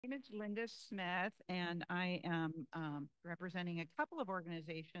My name is Linda Smith, and I am representing a couple of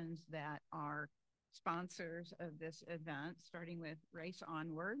organizations that are sponsors of this event, starting with Race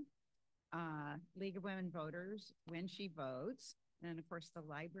Onward, League of Women Voters, When She Votes, and of course the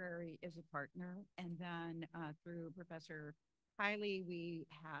library is a partner. And then through Professor Kiley, we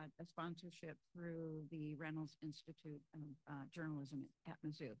had a sponsorship through the Reynolds Institute of Journalism at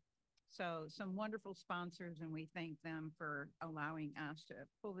Mizzou. So some wonderful sponsors, and we thank them for allowing us to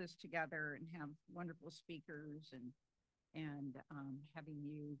pull this together and have wonderful speakers and having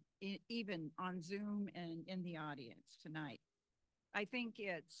you even on Zoom and in the audience tonight. I think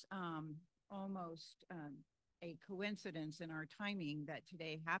it's almost a coincidence in our timing that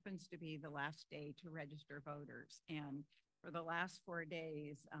today happens to be the last day to register voters. And for the last 4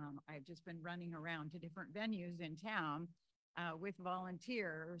 days, I've just been running around to different venues in town with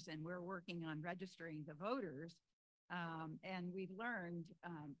volunteers, and we're working on registering the voters. And we've learned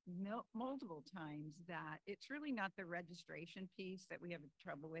multiple times that it's really not the registration piece that we have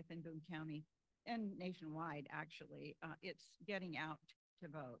trouble with in Boone County and nationwide, actually. It's getting out to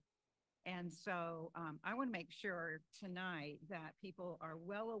vote. And so I want to make sure tonight that people are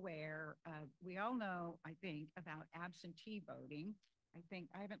well aware of, we all know, I think, about absentee voting. I think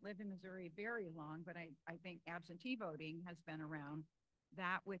I haven't lived in Missouri very long, but I think absentee voting has been around,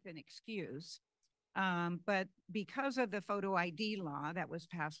 that with an excuse. But because of the photo ID law that was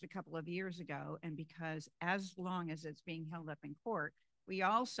passed a couple of years ago, and because as long as it's being held up in court, we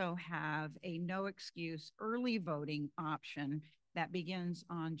also have a no excuse early voting option that begins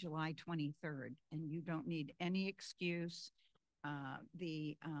on July 23rd, and you don't need any excuse.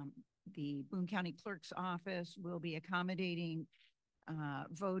 The Boone County Clerk's Office will be accommodating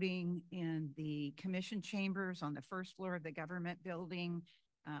voting in the commission chambers on the first floor of the government building,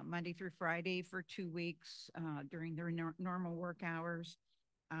 Monday through Friday for 2 weeks during their normal work hours.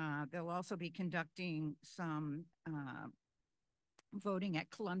 They'll also be conducting some voting at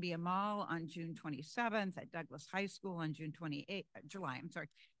Columbia Mall on June 27th, at Douglas High School on June 28th, July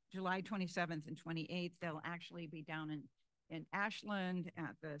 27th and 28th. They'll actually be down in Ashland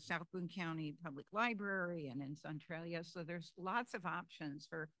at the South Boone County Public Library and in Centralia. So there's lots of options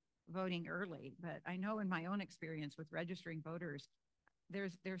for voting early. But I know in my own experience with registering voters, there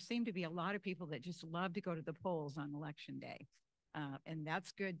seem to be a lot of people that just love to go to the polls on election day. And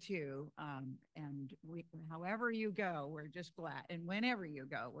that's good too. And however you go, we're just glad. And whenever you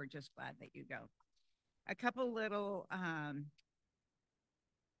go, we're just glad that you go. A couple little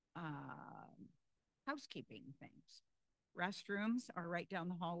housekeeping things. Restrooms are right down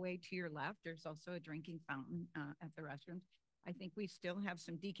the hallway to your left. There's also a drinking fountain at the restrooms. I think we still have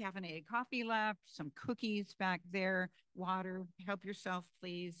some decaffeinated coffee left, some cookies back there, water. Help yourself,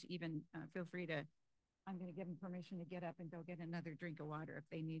 please. Even feel free to, I'm going to give them permission to get up and go get another drink of water if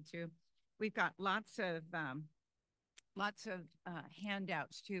they need to. We've got lots of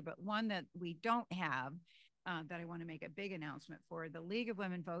handouts too, but one that we don't have that I want to make a big announcement for. The League of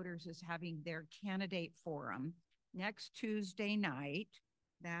Women Voters is having their candidate forum next Tuesday night.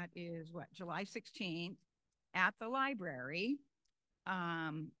 That is what, July 16th at the library.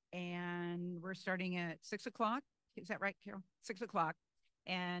 And we're starting at 6 o'clock. Is that right, Carol? 6 o'clock.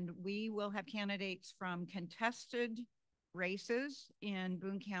 And we will have candidates from contested races in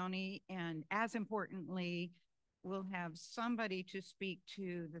Boone County. And as importantly, we'll have somebody to speak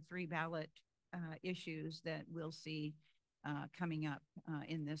to the 3 ballot issues that we'll see coming up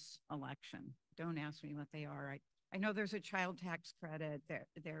in this election. Don't ask me what they are. I know there's a child tax credit,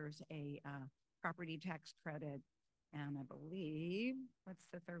 there's a property tax credit, and I believe, what's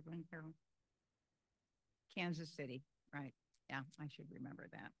the third one, Carol? Kansas City, right? Yeah, I should remember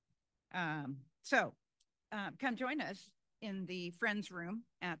that. So come join us in the Friends Room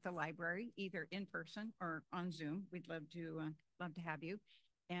at the library, either in person or on Zoom. We'd love to have you.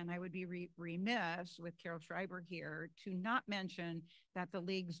 And I would be remiss with Carol Schreiber here to not mention that the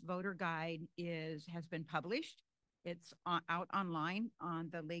League's voter guide has been published. It's out online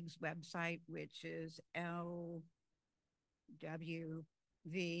on the League's website, which is lwvcbc.org.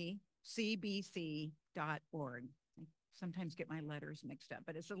 I sometimes get my letters mixed up,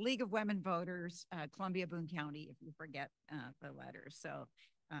 but it's the League of Women Voters, Columbia, Boone County, if you forget the letters. So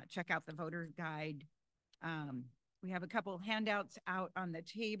check out the voter guide. We have a couple handouts out on the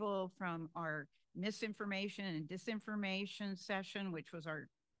table from our misinformation and disinformation session, which was our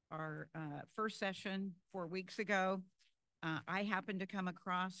first session 4 weeks ago. I happened to come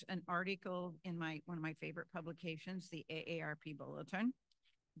across an article in one of my favorite publications, the AARP Bulletin,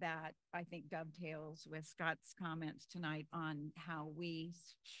 that I think dovetails with Scott's comments tonight on how we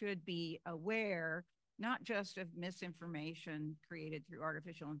should be aware not just of misinformation created through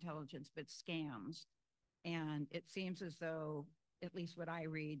artificial intelligence, but scams. And it seems as though, at least what I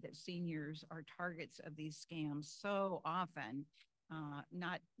read, that seniors are targets of these scams so often,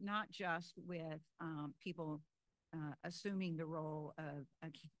 not just with people assuming the role of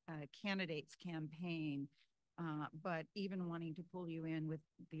a candidate's campaign, but even wanting to pull you in with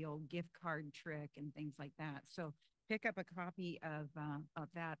the old gift card trick and things like that. So pick up a copy of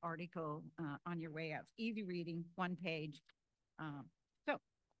that article on your way out. Easy reading, one page. So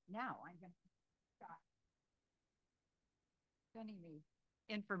now I'm going to stop sending me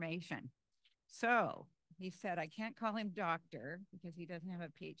information. So he said, I can't call him doctor because he doesn't have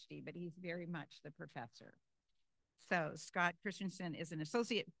a PhD, but he's very much the professor. So Scott Christianson is an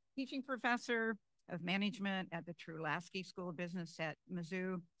associate teaching professor of management at the Trulaskey School of Business at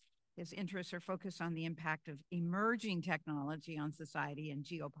Mizzou. His interests are focused on the impact of emerging technology on society and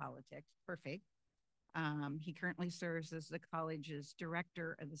geopolitics. Perfect. He currently serves as the college's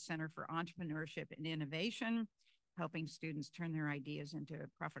director of the Center for Entrepreneurship and Innovation, helping students turn their ideas into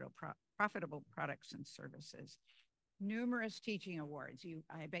profitable products and services. Numerous teaching awards.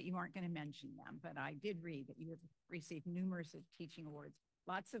 I bet you aren't going to mention them, but I did read that you have received numerous teaching awards,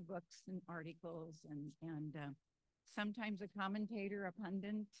 lots of books and articles, and sometimes a commentator, a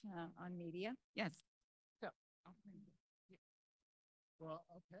pundit on media. Yes. So, well,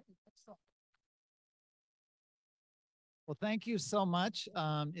 okay. Excellent. Well, thank you so much.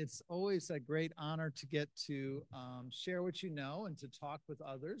 It's always a great honor to get to share what you know and to talk with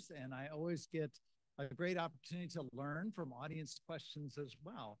others. And I always get a great opportunity to learn from audience questions as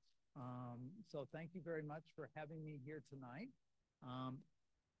well. So thank you very much for having me here tonight.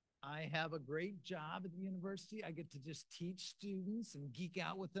 I have a great job at the university. I get to just teach students and geek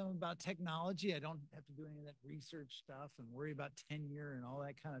out with them about technology. I don't have to do any of that research stuff and worry about tenure and all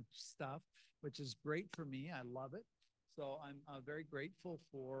that kind of stuff, which is great for me. I love it. So I'm very grateful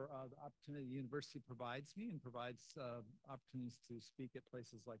for the opportunity the university provides me and provides opportunities to speak at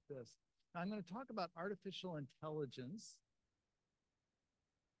places like this. Now I'm going to talk about artificial intelligence.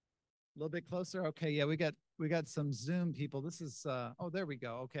 A little bit closer. Okay, yeah, we got some Zoom people. This is oh, there we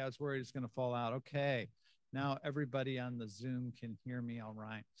go. Okay, I was worried it's going to fall out. Okay, now everybody on the Zoom can hear me all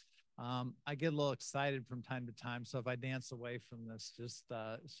right. I get a little excited from time to time, so if I dance away from this, just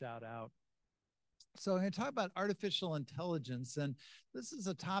shout out. So I'm going to talk about artificial intelligence, and this is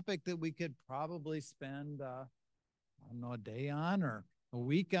a topic that we could probably spend, I don't know, a day on, or a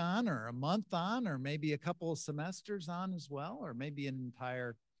week on, or a month on, or maybe a couple of semesters on as well, or maybe an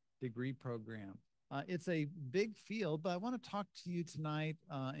entire degree program. It's a big field, but I want to talk to you tonight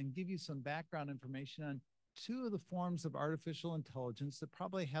and give you some background information on two of the forms of artificial intelligence that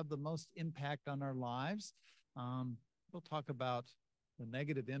probably have the most impact on our lives. We'll talk about the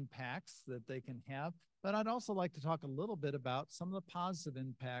negative impacts that they can have, but I'd also like to talk a little bit about some of the positive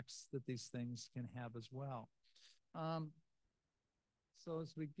impacts that these things can have as well. So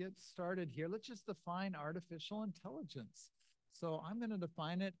as we get started here, let's just define artificial intelligence. So I'm going to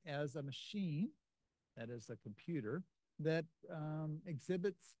define it as a machine, that is a computer, that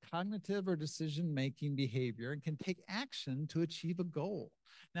exhibits cognitive or decision-making behavior and can take action to achieve a goal.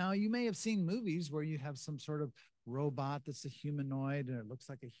 Now, you may have seen movies where you have some sort of robot that's a humanoid and it looks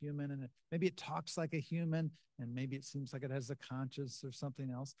like a human and maybe it talks like a human and maybe it seems like it has a conscience or something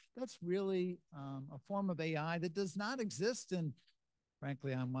else. That's really a form of AI that does not exist. And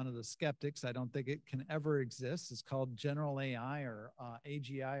frankly, I'm one of the skeptics. I don't think it can ever exist. It's called general AI or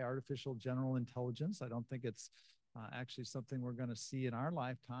AGI, artificial general intelligence. I don't think it's actually something we're going to see in our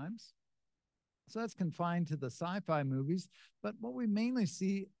lifetimes. So that's confined to the sci-fi movies. But what we mainly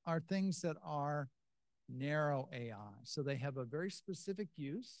see are things that are narrow AI. So they have a very specific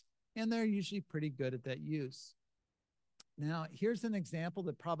use, and they're usually pretty good at that use. Now, here's an example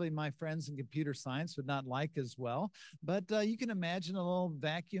that probably my friends in computer science would not like as well, but you can imagine a little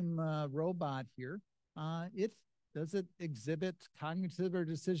vacuum robot here. Does it exhibit cognitive or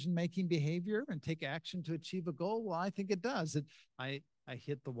decision-making behavior and take action to achieve a goal? Well, I think it does. I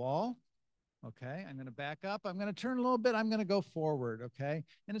hit the wall. Okay, I'm going to back up. I'm going to turn a little bit. I'm going to go forward. Okay,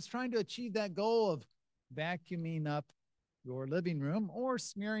 and it's trying to achieve that goal of vacuuming up your living room or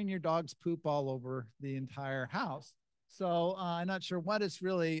smearing your dog's poop all over the entire house. So I'm not sure what it's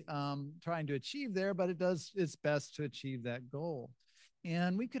really trying to achieve there, but it does its best to achieve that goal.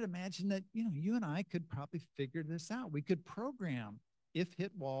 And we could imagine that, you and I could probably figure this out. We could program if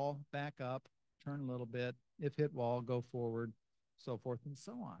hit wall, back up, turn a little bit, if hit wall, go forward, so forth and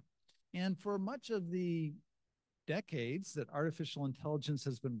so on. And for much of the decades that artificial intelligence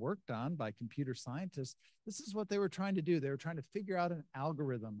has been worked on by computer scientists, this is what they were trying to do. They were trying to figure out an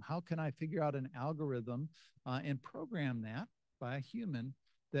algorithm. How can I figure out an algorithm and program that by a human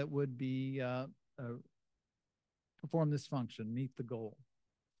that would be perform this function, meet the goal?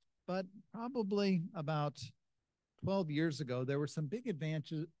 But probably about 12 years ago, there were some big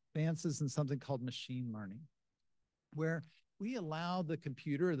advances in something called machine learning, where we allow the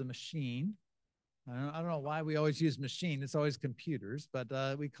computer or the machine. I don't know why we always use machine. It's always computers,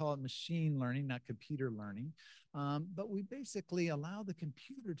 but we call it machine learning, not computer learning. But we basically allow the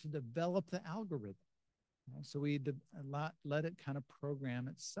computer to develop the algorithm. So we let it kind of program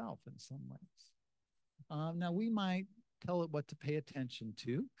itself in some ways. Now, we might tell it what to pay attention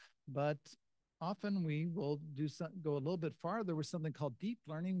to, but often we will go a little bit farther with something called deep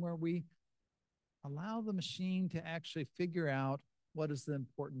learning, where we allow the machine to actually figure out what is the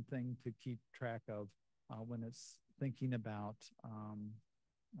important thing to keep track of when it's thinking about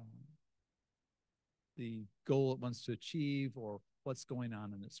the goal it wants to achieve or what's going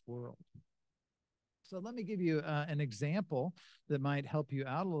on in its world. So let me give you an example that might help you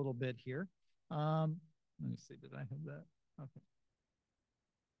out a little bit here. Let me see, did I have that? Okay.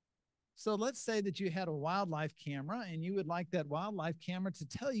 So let's say that you had a wildlife camera and you would like that wildlife camera to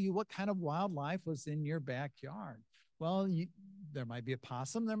tell you what kind of wildlife was in your backyard. Well, there might be a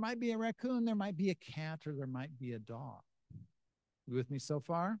possum, there might be a raccoon, there might be a cat, or there might be a dog. You with me so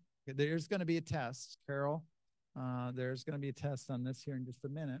far? There's going to be a test, Carol. There's going to be a test on this here in just a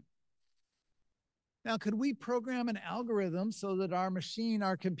minute. Now, could we program an algorithm so that our machine,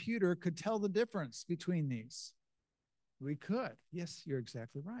 our computer, could tell the difference between these? We could. Yes, you're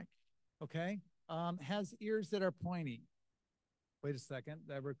exactly right. Okay. Has ears that are pointy. Wait a second.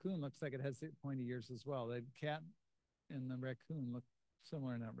 That raccoon looks like it has pointy ears as well. The cat and the raccoon look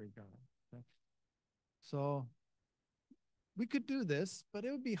similar in that regard. Okay? So we could do this, but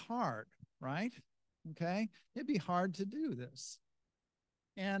it would be hard, right? Okay. It'd be hard to do this.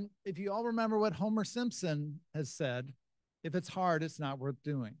 And if you all remember what Homer Simpson has said, if it's hard, it's not worth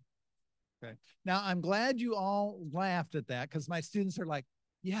doing. Okay. Now, I'm glad you all laughed at that, because my students are like,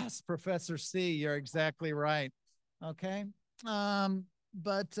 yes, Professor C, you're exactly right. Okay.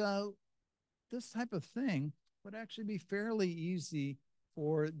 But this type of thing would actually be fairly easy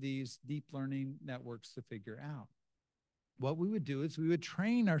for these deep learning networks to figure out. What we would do is we would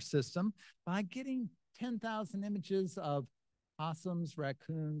train our system by getting 10,000 images of possums,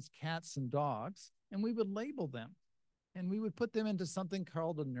 raccoons, cats, and dogs, and we would label them. And we would put them into something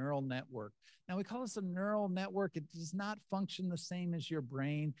called a neural network. Now, we call this a neural network. It does not function the same as your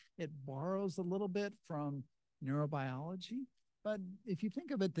brain. It borrows a little bit from neurobiology. But if you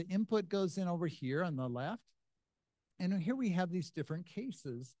think of it, the input goes in over here on the left. And here we have these different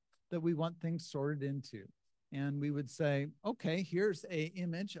cases that we want things sorted into. And we would say, okay, here's an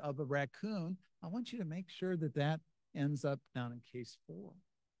image of a raccoon. I want you to make sure that that ends up down in case 4.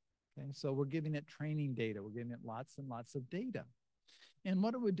 Okay, so we're giving it training data. We're giving it lots and lots of data. And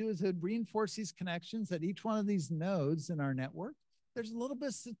what it would do is it would reinforce these connections at each one of these nodes in our network. There's a little bit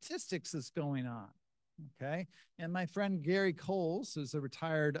of statistics that's going on. Okay, and my friend Gary Coles, who's a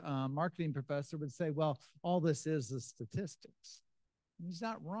retired marketing professor, would say, well, all this is statistics. And he's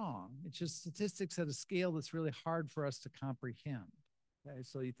not wrong. It's just statistics at a scale that's really hard for us to comprehend. Okay,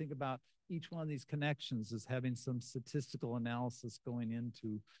 so you think about each one of these connections as having some statistical analysis going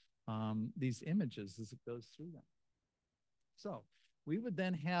into these images as it goes through them. So we would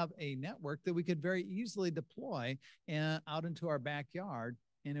then have a network that we could very easily deploy out into our backyard,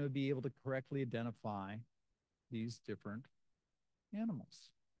 and it would be able to correctly identify these different animals.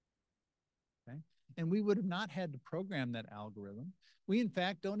 Okay, and we would have not had to program that algorithm. We, in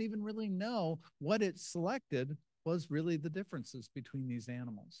fact, don't even really know what it selected was really the differences between these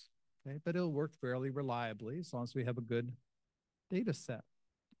animals. Okay, but it'll work fairly reliably as long as we have a good data set.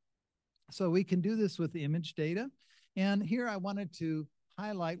 So we can do this with image data. And here I wanted to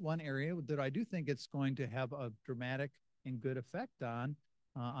highlight one area that I do think it's going to have a dramatic and good effect on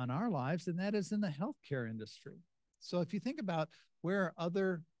our lives, and that is in the healthcare industry. So if you think about where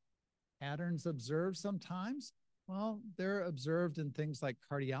other patterns observed sometimes, well, they're observed in things like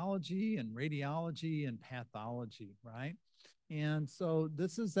cardiology and radiology and pathology, right? And so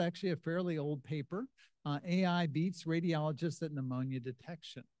this is actually a fairly old paper. AI beats radiologists at pneumonia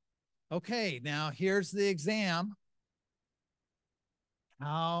detection. Okay, now here's the exam.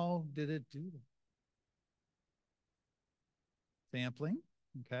 How did it do that? Sampling,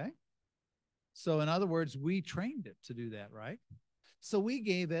 okay. So in other words, we trained it to do that, right? So we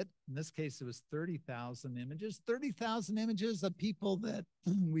gave it, in this case, it was 30,000 images of people that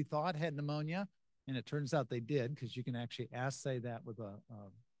we thought had pneumonia. And it turns out they did, because you can actually assay that with a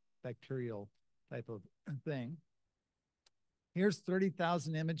bacterial type of thing. Here's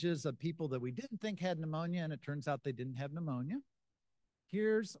 30,000 images of people that we didn't think had pneumonia, and it turns out they didn't have pneumonia.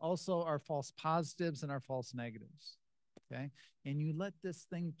 Here's also our false positives and our false negatives. Okay. And you let this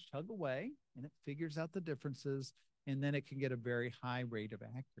thing chug away, and it figures out the differences, and then it can get a very high rate of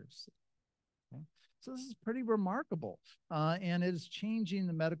accuracy. Okay. So this is pretty remarkable, and it is changing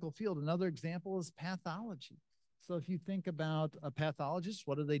the medical field. Another example is pathology. So if you think about a pathologist,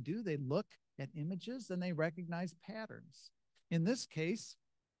 what do? They look at images and they recognize patterns. In this case,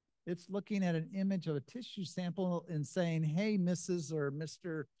 it's looking at an image of a tissue sample and saying, hey, Mrs. or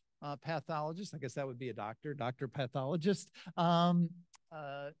Mr. Pathologist, I guess that would be a doctor pathologist.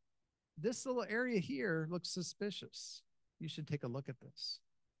 This little area here looks suspicious. You should take a look at this.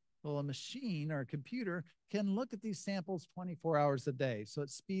 Well, a machine or a computer can look at these samples 24 hours a day. So it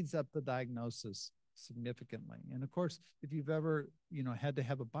speeds up the diagnosis significantly. And of course, if you've ever, had to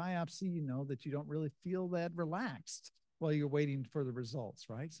have a biopsy, you know that you don't really feel that relaxed while you're waiting for the results,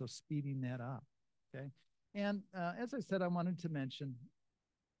 right? So speeding that up, okay? And as I said, I wanted to mention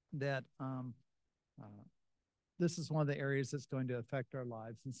that this is one of the areas that's going to affect our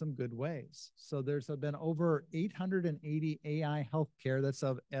lives in some good ways. So there's been over 880 AI healthcare, that's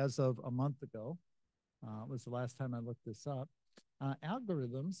as of a month ago, was the last time I looked this up,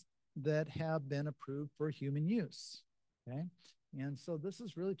 algorithms that have been approved for human use, okay? And so this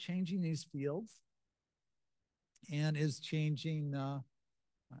is really changing these fields and is changing,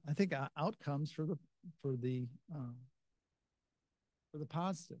 I think, outcomes for the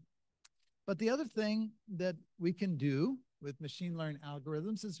positive. But the other thing that we can do with machine learning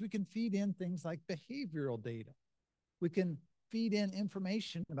algorithms is we can feed in things like behavioral data. We can feed in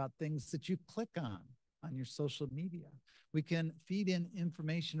information about things that you click on your social media. We can feed in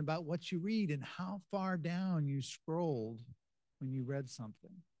information about what you read and how far down you scrolled when you read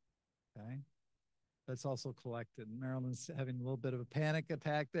something, okay? That's also collected. Marilyn's having a little bit of a panic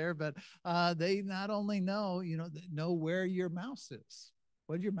attack there, but they not only know where your mouse is.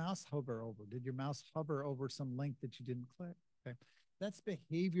 What did your mouse hover over? Did your mouse hover over some link that you didn't click? Okay. That's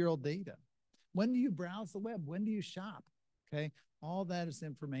behavioral data. When do you browse the web? When do you shop? Okay. All that is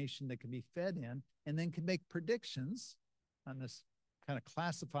information that can be fed in and then can make predictions on this, kind of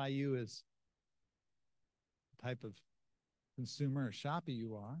classify you as the type of consumer or shopper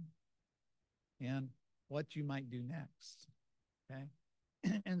you are and what you might do next.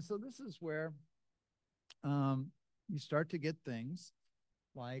 Okay. And so this is where you start to get things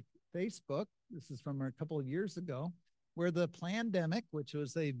like Facebook. This is from a couple of years ago, where the Plandemic, which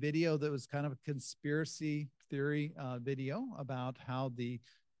was a video that was kind of a conspiracy theory video about how the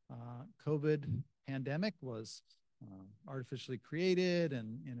COVID pandemic was artificially created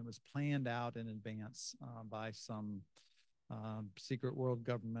and it was planned out in advance by some secret world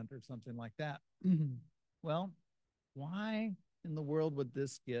government or something like that. Well, why in the world would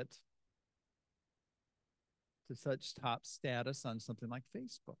this get to such top status on something like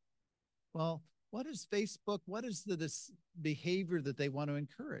Facebook? Well, what is Facebook? What is this behavior that they want to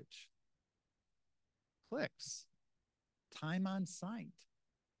encourage? Clicks, time on site,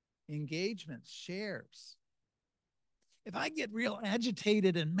 engagements, shares. If I get real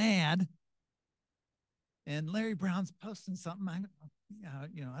agitated and mad and Larry Brown's posting something,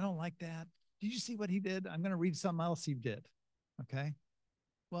 I don't like that. Did you see what he did? I'm going to read something else he did. Okay.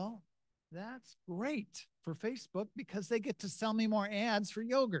 Well, that's great for Facebook because they get to sell me more ads for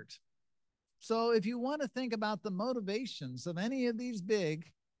yogurt. So if you want to think about the motivations of any of these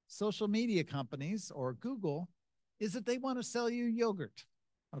big social media companies or Google, is that they want to sell you yogurt.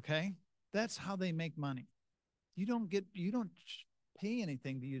 Okay. That's how they make money. You don't pay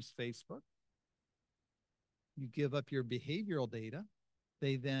anything to use Facebook. You give up your behavioral data.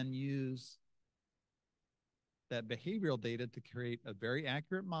 They then use that behavioral data to create a very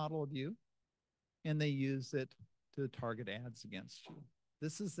accurate model of you, and they use it to target ads against you.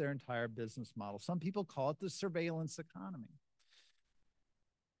 This is their entire business model. Some people call it the surveillance economy.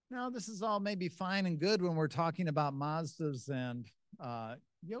 Now, this is all maybe fine and good when we're talking about Mazdas and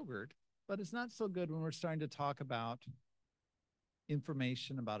yogurt, but it's not so good when we're starting to talk about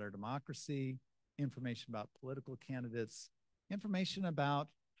information about our democracy, information about political candidates, information about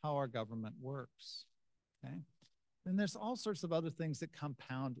how our government works, okay? And there's all sorts of other things that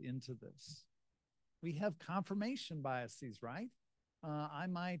compound into this. We have confirmation biases, right? I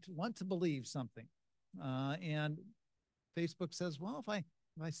might want to believe something. And Facebook says, well, if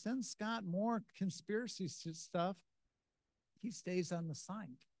I send Scott more conspiracy stuff, he stays on the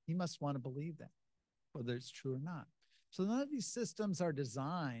site. He must want to believe that, whether it's true or not. So none of these systems are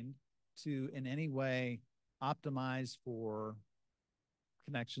designed to in any way optimize for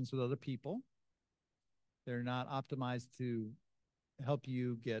connections with other people. They're not optimized to help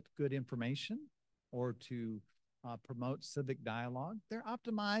you get good information or to promote civic dialogue. They're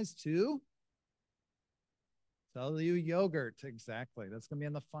optimized to sell you yogurt. Exactly. That's going to be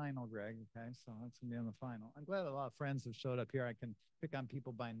in the final, Greg. Okay. So that's going to be in the final. I'm glad a lot of friends have showed up here. I can pick on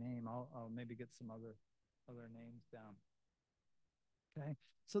people by name. I'll maybe get some other names down. Okay.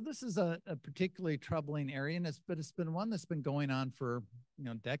 So this is a particularly troubling area, and it's been one that's been going on for,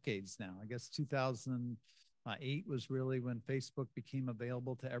 decades now. I guess 2008 was really when Facebook became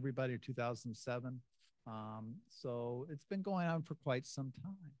available to everybody, or 2007. So it's been going on for quite some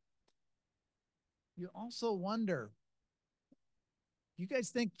time. You also wonder, you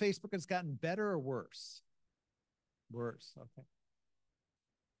guys think Facebook has gotten better or worse? Worse, okay.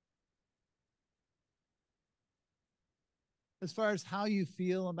 As far as how you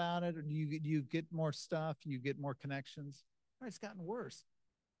feel about it, or you get more stuff, you get more connections? Or it's gotten worse.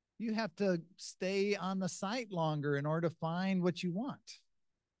 You have to stay on the site longer in order to find what you want.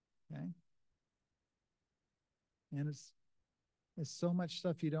 Okay. And it's so much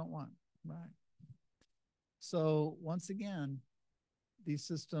stuff you don't want. Right. So once again, these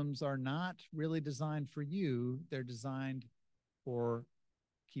systems are not really designed for you. They're designed for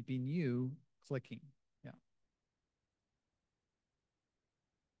keeping you clicking. Yeah.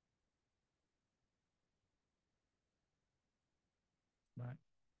 Right.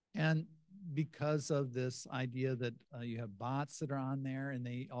 And because of this idea that you have bots that are on there, and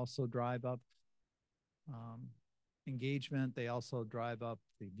they also drive up um, engagement, they also drive up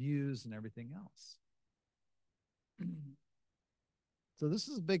the views and everything else. So this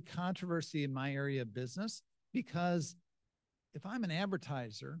is a big controversy in my area of business, because if I'm an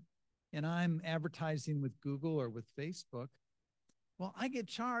advertiser and I'm advertising with Google or with Facebook, well, I get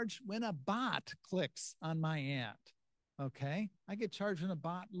charged when a bot clicks on my ad. Okay. I get charged when a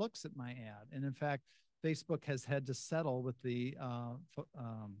bot looks at my ad. And in fact, Facebook has had to settle with the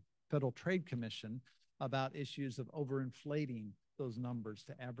Federal Trade Commission about issues of overinflating those numbers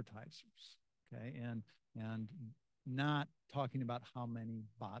to advertisers. Okay. And not talking about how many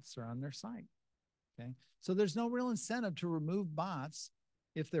bots are on their site. Okay. So there's no real incentive to remove bots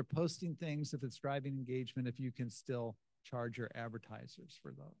if they're posting things, if it's driving engagement, if you can still charge your advertisers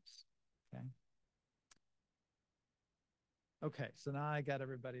for those. Okay. Okay, so now I got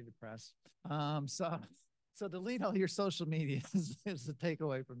everybody depressed. So delete all your social media is the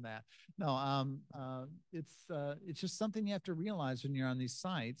takeaway from that. No, it's just something you have to realize when you're on these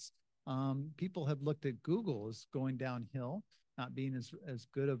sites. People have looked at Google as going downhill, not being as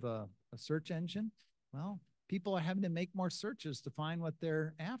good of a search engine. Well, people are having to make more searches to find what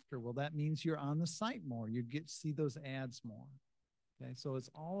they're after. Well, that means you're on the site more. You get to see those ads more. Okay, so it's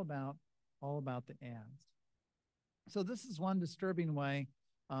all about the ads. So this is one disturbing way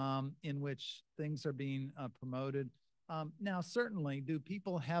in which things are being promoted. Now, certainly, do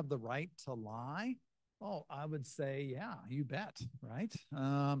people have the right to lie? Oh, I would say, yeah, you bet, right?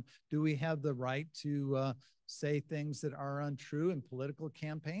 Do we have the right to say things that are untrue in political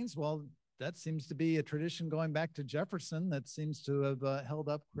campaigns? Well, that seems to be a tradition going back to Jefferson that seems to have held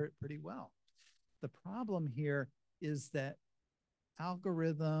up pretty well. The problem here is that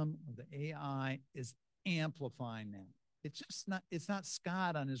algorithm, the AI, is amplifying that. It's not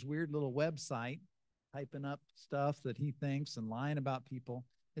Scott on his weird little website typing up stuff that he thinks and lying about people.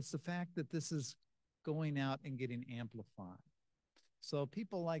 It's the fact that this is going out and getting amplified. So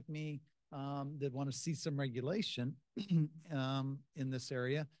people like me that want to see some regulation in this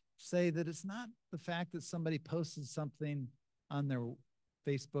area say that it's not the fact that somebody posted something on their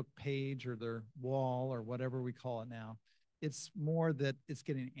Facebook page or their wall or whatever we call it now. It's more that it's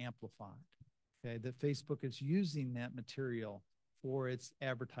getting amplified. Okay, that Facebook is using that material for its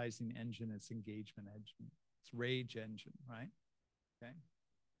advertising engine, its engagement engine, its rage engine, right? Okay.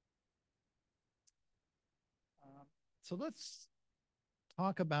 So let's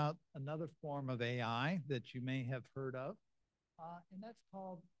talk about another form of AI that you may have heard of, and that's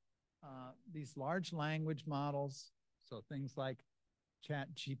called these large language models. So things like Chat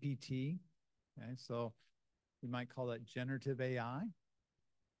GPT. Okay, so we might call that generative AI.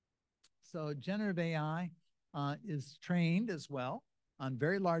 So generative AI is trained as well on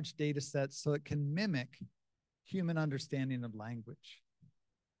very large data sets so it can mimic human understanding of language.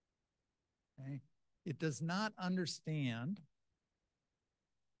 Okay? It does not understand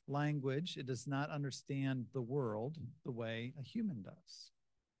language. It does not understand the world the way a human does.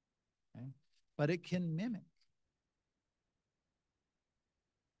 Okay? But it can mimic.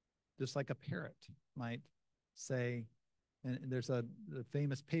 Just like a parrot might say, and there's a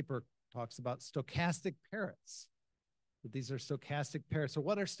famous paper talks about stochastic parrots. But these are stochastic parrots. So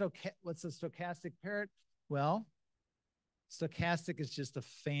what's a stochastic parrot? Well, stochastic is just a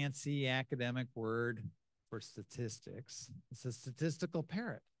fancy academic word for statistics. It's a statistical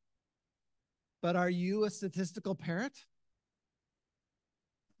parrot. But are you a statistical parrot?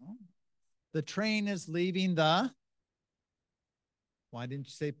 No. The train is leaving the, why didn't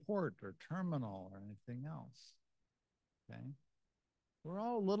you say port or terminal or anything else? Okay. We're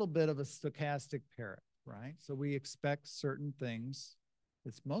all a little bit of a stochastic parrot, right? So we expect certain things.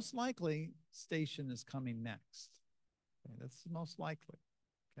 It's most likely station is coming next. Okay, that's most likely.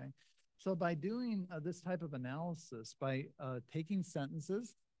 Okay. So by doing this type of analysis, by taking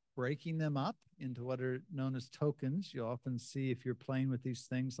sentences, breaking them up into what are known as tokens, you'll often see if you're playing with these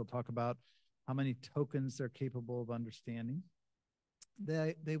things, they'll talk about how many tokens they're capable of understanding.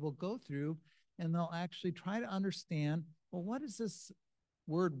 They will go through and they'll actually try to understand, well, what does this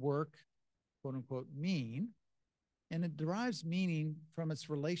word work, quote unquote, mean? And it derives meaning from its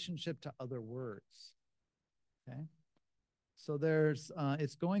relationship to other words. Okay. So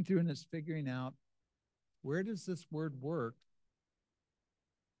it's going through and it's figuring out, where does this word work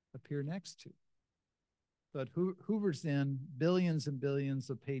appear next to? So it hoovers in billions and billions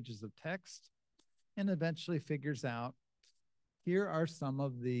of pages of text and eventually figures out, here are some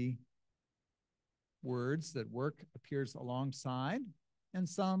of the words that work appears alongside and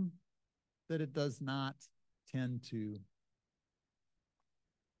some that it does not tend to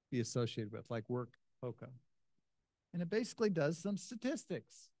be associated with, like work, polka. And it basically does some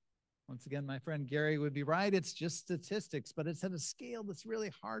statistics. Once again, my friend Gary would be right. It's just statistics, but it's at a scale that's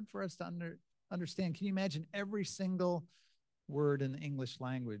really hard for us to understand. Can you imagine every single word in the English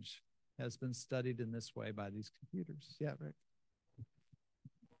language has been studied in this way by these computers? Yeah, Rick.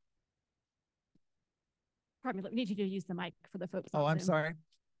 Pardon me, we need you to use the mic for the folks. Oh, I'm sorry.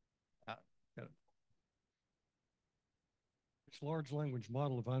 This large language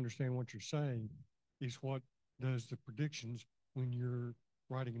model, if I understand what you're saying, is what does the predictions when you're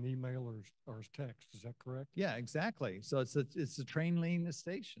writing an email or as text. Is that correct? Yeah, exactly. So it's a train leading the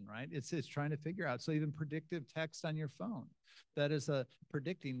station, right? It's trying to figure out. So even predictive text on your phone, that is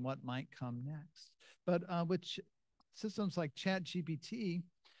predicting what might come next. But with systems like ChatGPT,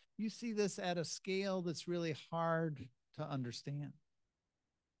 you see this at a scale that's really hard to understand.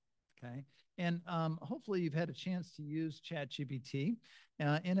 Okay. And hopefully you've had a chance to use ChatGPT.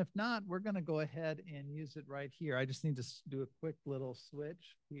 And if not, we're going to go ahead and use it right here. I just need to do a quick little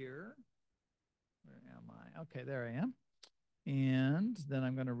switch here. Where am I? Okay, there I am. And then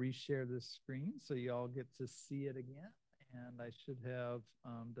I'm going to reshare this screen so you all get to see it again. And I should have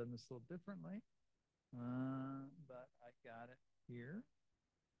done this a little differently, but I got it here.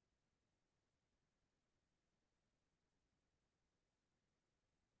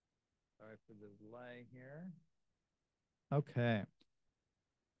 Sorry for the delay here. Okay.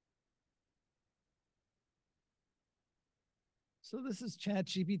 So this is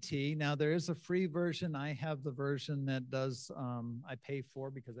ChatGPT. Now there is a free version. I have the version that does, I pay for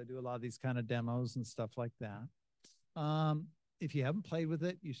because I do a lot of these kind of demos and stuff like that. If you haven't played with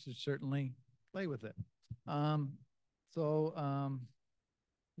it, you should certainly play with it. Who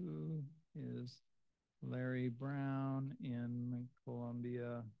is Larry Brown in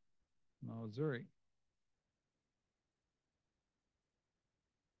Columbia, Missouri?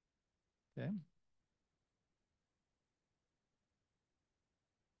 Okay.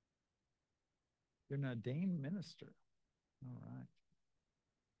 You're an ordained minister. All right.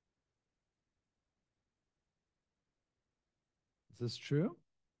 Is this true?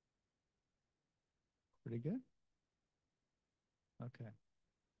 Pretty good. Okay.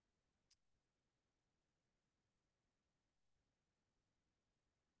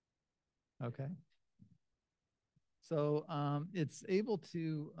 Okay. So it's able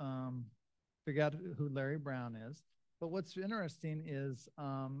to figure out who Larry Brown is. But what's interesting is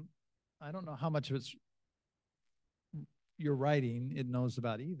I don't know how much of it's your writing it knows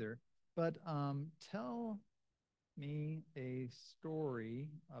about either, but tell me a story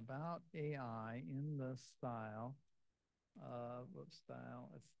about AI in the style of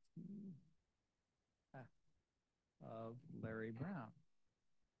of Larry Brown.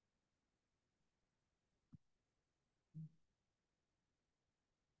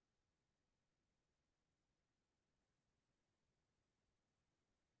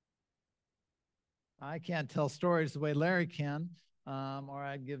 I can't tell stories the way Larry can, or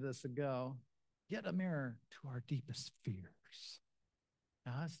I'd give this a go. Get a mirror to our deepest fears.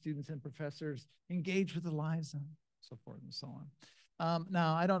 Students and professors engage with Eliza, so forth and so on.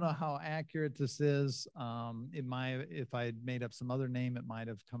 Now, I don't know how accurate this is. If I had made up some other name, it might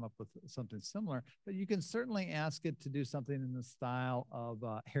have come up with something similar, but you can certainly ask it to do something in the style of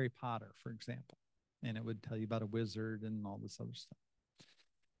Harry Potter, for example, and it would tell you about a wizard and all this other stuff.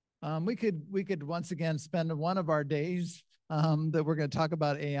 We could once again spend one of our days that we're going to talk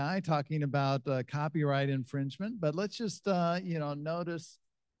about AI, talking about copyright infringement, but let's just notice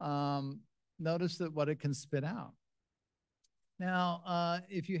that what it can spit out. Now,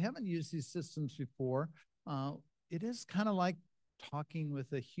 if you haven't used these systems before, it is kind of like talking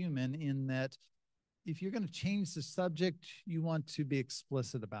with a human in that if you're going to change the subject, you want to be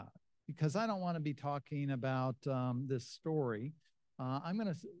explicit about it. Because I don't want to be talking about this story. I'm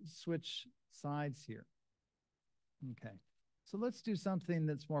going to switch sides here. Okay, so let's do something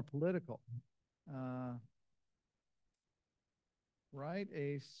that's more political. Write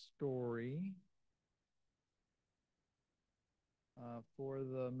a story for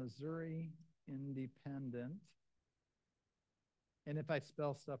the Missouri Independent. And if I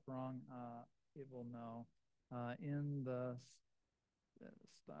spell stuff wrong, it will know. In the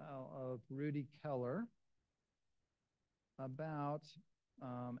style of Rudy Keller, about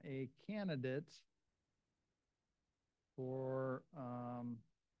a candidate for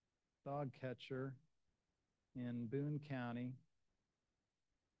dog catcher in Boone County.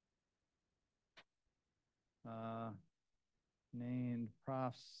 Named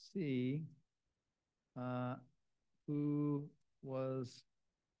Prof. C, who was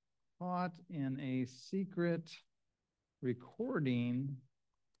caught in a secret recording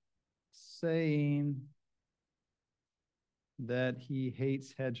saying that he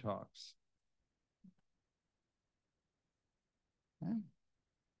hates hedgehogs. Okay.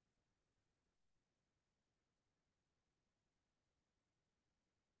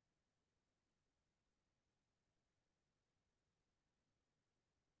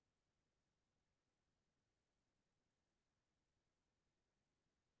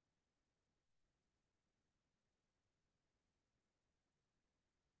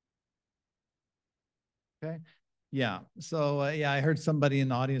 Okay. Yeah. So yeah, I heard somebody in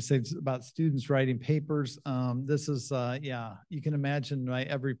the audience say about students writing papers. This is yeah, you can imagine, right?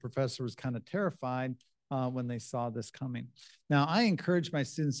 Every professor was kind of terrified when they saw this coming. Now, I encourage my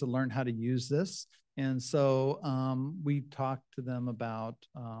students to learn how to use this, and so we talked to them about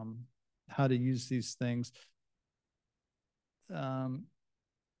how to use these things. For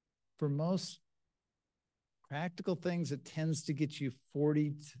most practical things, it tends to get you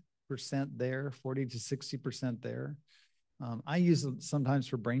 40% there, 40 to 60% there. I use it sometimes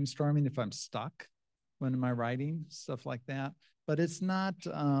for brainstorming if I'm stuck when am I writing, stuff like that. But it's not,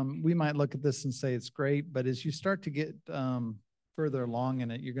 we might look at this and say it's great, but as you start to get further along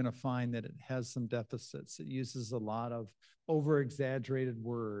in it, you're going to find that it has some deficits. It uses a lot of over-exaggerated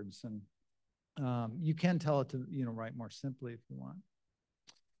words, and you can tell it to, write more simply if you want.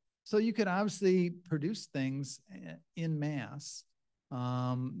 So you could obviously produce things in mass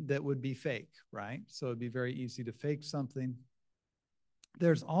that would be fake, right? So it'd be very easy to fake something.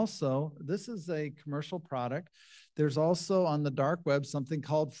 There's also, this is a commercial product. There's also on the dark web something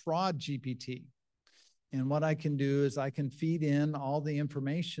called Fraud GPT. And what I can do is I can feed in all the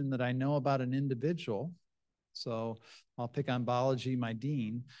information that I know about an individual. So I'll pick on biology, my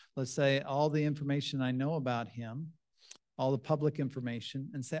dean. Let's say all the information I know about him, all the public information,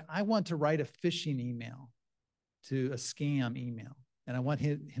 and say, I want to write a phishing email to a scam email. And I want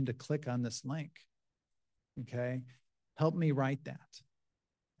him to click on this link. Okay. Help me write that.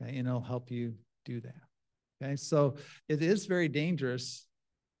 Okay. And it'll help you do that. Okay. So it is very dangerous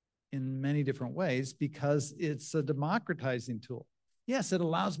in many different ways because it's a democratizing tool. Yes, it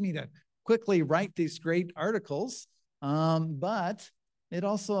allows me to quickly write these great articles, but it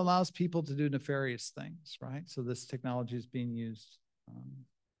also allows people to do nefarious things, right? So this technology is being used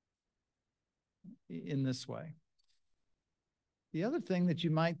in this way. The other thing that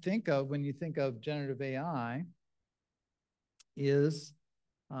you might think of when you think of generative AI is,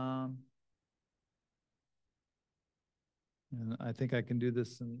 and I think I can do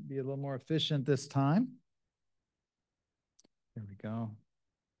this and be a little more efficient this time. There we go.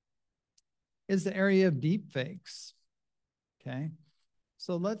 Is the area of deep fakes. Okay.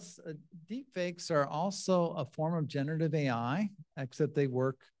 So deep fakes are also a form of generative AI, except they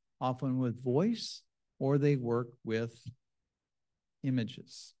work often with voice or they work with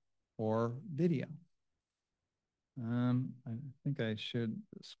images or video. I think I should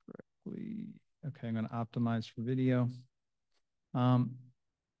this correctly. Okay, I'm going to optimize for video.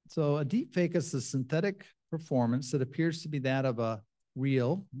 So a deep fake is a synthetic performance that appears to be that of a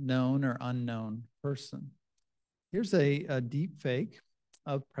real, known or unknown person. Here's a deep fake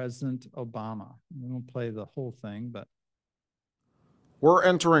of President Obama. We won't play the whole thing, but. We're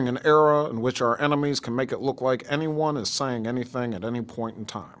entering an era in which our enemies can make it look like anyone is saying anything at any point in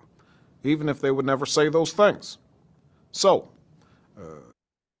time, even if they would never say those things. So.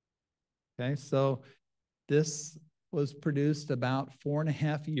 Okay, so this was produced about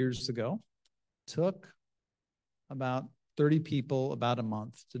 4.5 years ago. Took about 30 people about a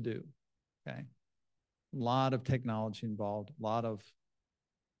month to do, okay? A lot of technology involved, a lot of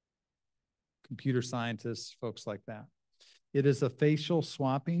computer scientists, folks like that. It is a facial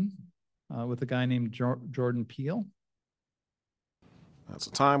swapping with a guy named Jordan Peele. That's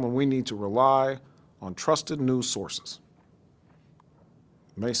a time when we need to rely on trusted news sources.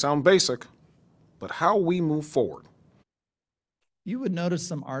 It may sound basic, but how we move forward. You would notice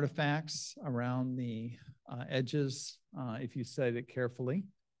some artifacts around the edges if you studied it carefully.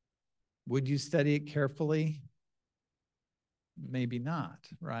 Would you study it carefully? Maybe not,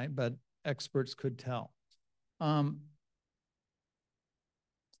 right? But experts could tell.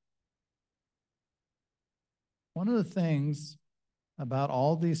 One of the things about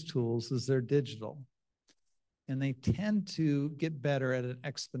all these tools is they're digital, and they tend to get better at an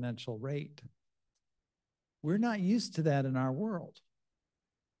exponential rate. We're not used to that in our world.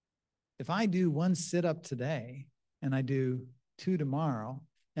 If I do 1 sit-up today and I do 2 tomorrow,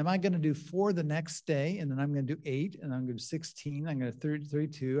 am I going to do 4 the next day, and then I'm going to do 8, and I'm going to do 16, I'm going to do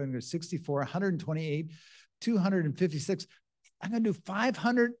 32, I'm going to do 64, 128, 256. I'm going to do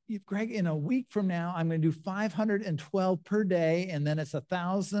 500, Greg, in a week from now, I'm going to do 512 per day, and then it's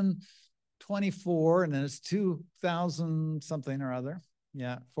 1,024, and then it's 2,000 something or other.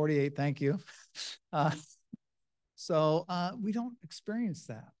 Yeah, 48, thank you. So we don't experience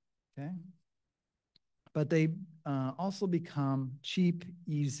that, okay? But they also become cheap,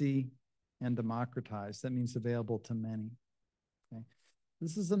 easy, and democratized. That means available to many, okay?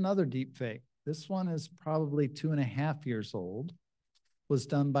 This is another deep fake. This one is probably 2.5 years old, was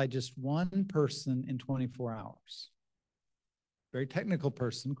done by just one person in 24 hours. Very technical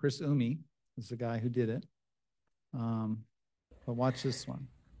person, Chris Umi is the guy who did it. But watch this one.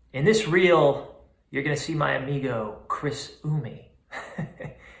 In this reel, you're going to see my amigo, Chris Umi.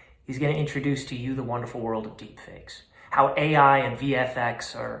 He's going to introduce to you the wonderful world of deepfakes, how AI and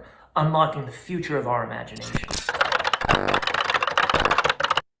VFX are unlocking the future of our imagination.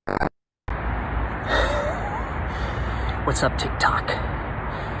 What's up, TikTok?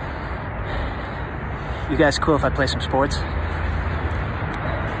 You guys cool if I play some sports?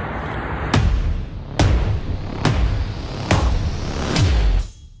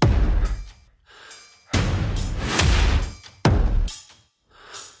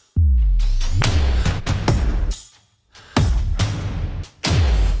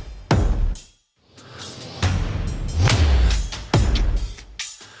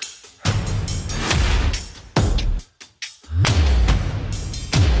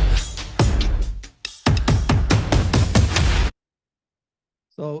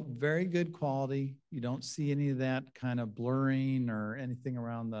 So very good quality. You don't see any of that kind of blurring or anything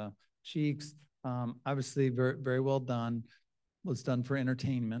around the cheeks. Obviously, very, very well done. Was done for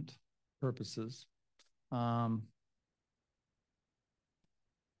entertainment purposes. Let's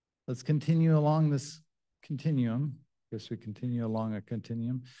continue along this continuum. I guess we continue along a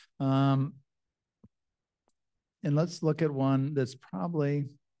continuum. And let's look at one that's probably,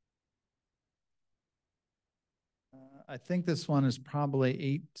 I think this one is probably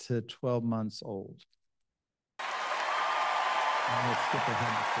 8 to 12 months old. And let's skip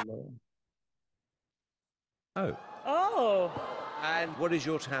ahead just a little. Oh. Oh. And what is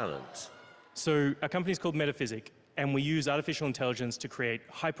your talent? So our company is called Metaphysic, and we use artificial intelligence to create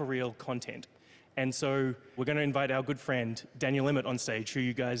hyperreal content. And so we're going to invite our good friend, Daniel Emmett, on stage, who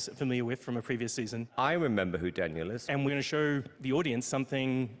you guys are familiar with from a previous season. I remember who Daniel is. And we're going to show the audience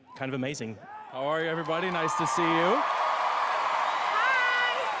something kind of amazing. How are you, everybody? Nice to see you.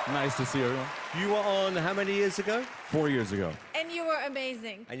 Hi. Nice to see everyone. You were on how many years ago? 4 years ago. And you were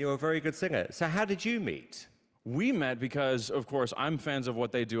amazing. And you're a very good singer. So how did you meet? We met because, of course, I'm fans of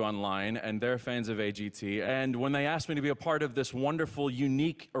what they do online, and they're fans of AGT. And when they asked me to be a part of this wonderful,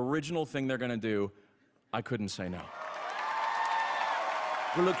 unique, original thing they're going to do, I couldn't say no.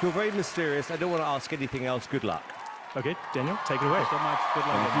 Well, look, you're very mysterious. I don't want to ask anything else. Good luck. Okay, Daniel, take it away. Thank you so much. Good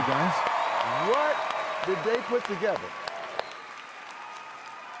luck. Thank you, guys. What did they put together?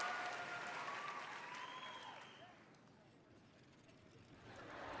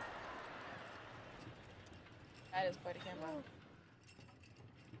 That is quite a camera.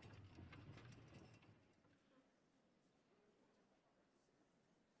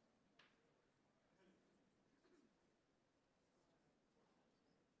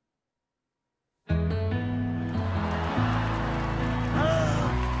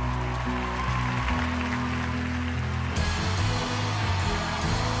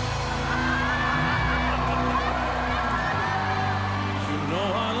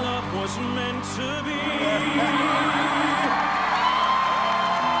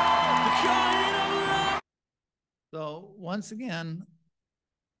 once again,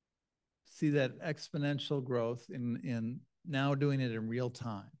 see that exponential growth in now doing it in real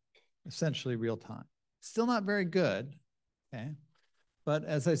time, essentially real time. Still not very good, okay? But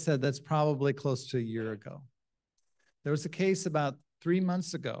as I said, that's probably close to a year ago. There was a case about 3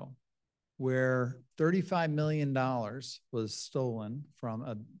 months ago where $35 million was stolen from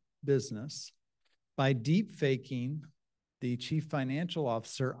a business by deep faking the chief financial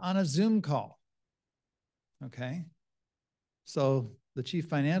officer on a Zoom call, okay? So the chief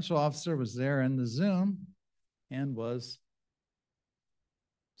financial officer was there in the Zoom and was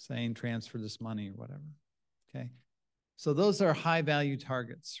saying transfer this money or whatever, okay? So those are high value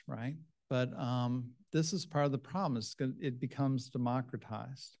targets, right? But this is part of the problem. It becomes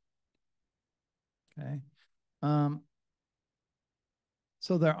democratized, okay?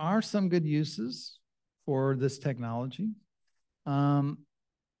 So there are some good uses for this technology. But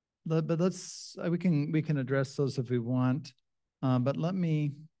we can address those if we want. But let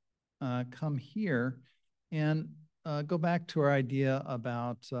me come here and go back to our idea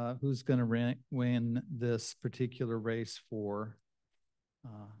about who's going to win this particular race for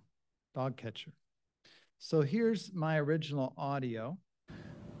dog catcher. So here's my original audio.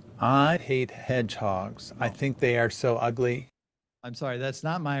 I hate hedgehogs. I think they are so ugly. I'm sorry, that's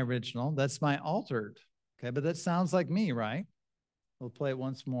not my original. That's my altered. Okay, but that sounds like me, right? We'll play it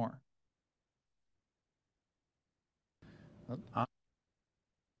once more.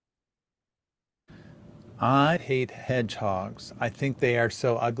 I hate hedgehogs. I think they are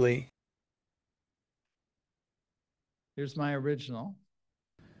so ugly. Here's my original.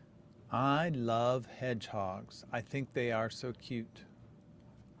 I love hedgehogs. I think they are so cute.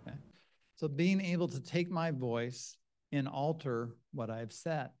 Okay. So being able to take my voice and alter what I've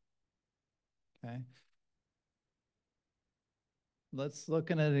said. Okay. Let's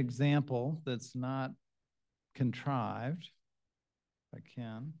look at an example that's not contrived, if I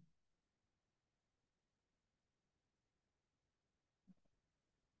can.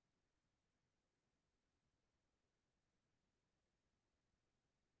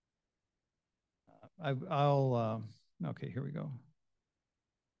 Okay, here we go.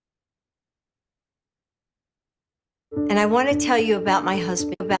 And I want to tell you about my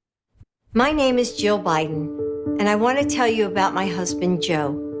husband. My name is Jill Biden, and I want to tell you about my husband,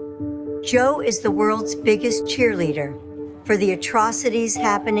 Joe. Joe is the world's biggest cheerleader for the atrocities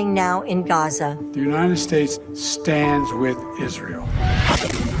happening now in Gaza. The United States stands with Israel.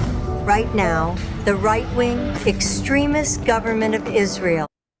 Right now, the right-wing extremist government of Israel.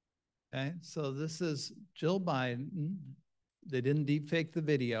 Okay, so this is Jill Biden. They didn't deep fake the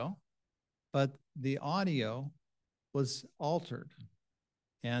video, but the audio was altered.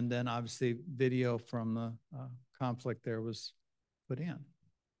 And then obviously video from the conflict there was put in,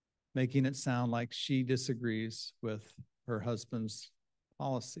 making it sound like she disagrees with her husband's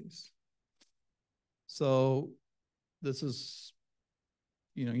policies. So this is,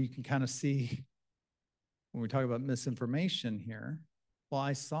 you can kind of see when we talk about misinformation here. Well,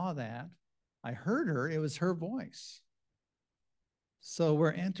 I saw that. I heard her. It was her voice. So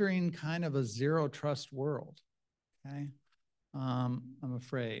we're entering kind of a zero trust world, okay? I'm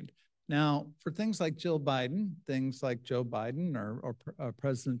afraid. Now, for things like Jill Biden, things like Joe Biden or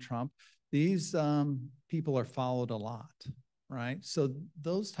President Trump, these people are followed a lot, right? So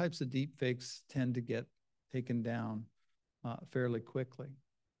those types of deep fakes tend to get taken down fairly quickly.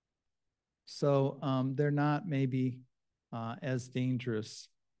 So they're not maybe as dangerous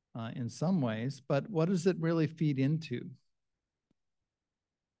in some ways, but what does it really feed into?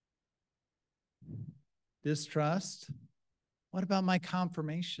 Distrust. What about my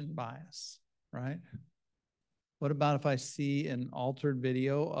confirmation bias, right? What about if I see an altered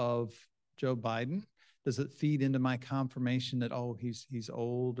video of Joe Biden? Does it feed into my confirmation that, oh, he's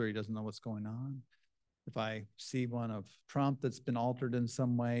old or he doesn't know what's going on? If I see one of Trump that's been altered in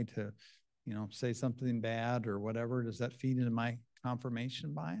some way to, say something bad or whatever, does that feed into my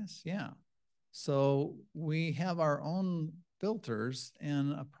confirmation bias? Yeah. So we have our own filters,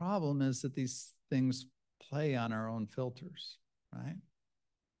 and a problem is that these things play on our own filters, right?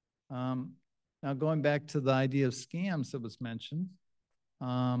 Now going back to the idea of scams that was mentioned,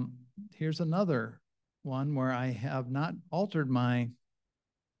 here's another one where I have not altered my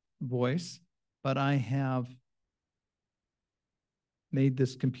voice, but I have made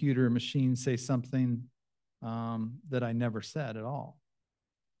this computer machine say something that I never said at all.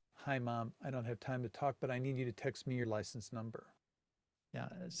 Hi, Mom. I don't have time to talk, but I need you to text me your license number. Yeah,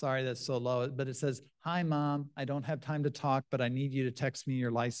 sorry, that's so low, but it says, hi, Mom. I don't have time to talk, but I need you to text me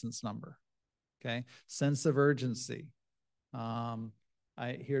your license number. Okay, sense of urgency.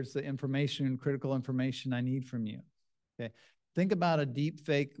 Here's the information, critical information I need from you. Okay. Think about a deep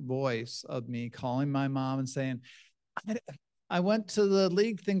fake voice of me calling my mom and saying, I went to the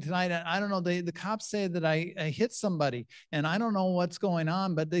league thing tonight, and I don't know, the cops say that I hit somebody, and I don't know what's going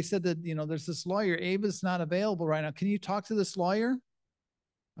on, but they said that, you know, there's this lawyer, Ava's not available right now. Can you talk to this lawyer?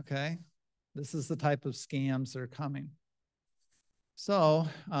 Okay. This is the type of scams that are coming. So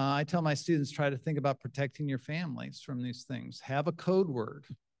I tell my students, try to think about protecting your families from these things. Have a code word.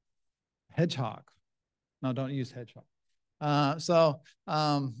 Hedgehog. No, don't use hedgehog.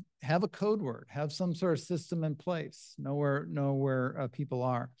 Have a code word. Have some sort of system in place. Know where people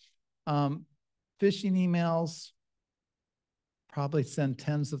are. Phishing emails probably send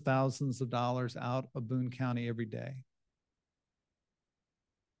tens of thousands of dollars out of Boone County every day.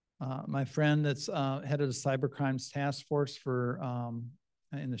 My friend that's head of the cyber crimes task force for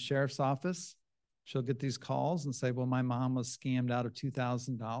in the sheriff's office, she'll get these calls and say, well, my mom was scammed out of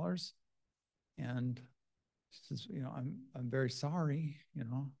 $2,000. And she says, you know, I'm very sorry, you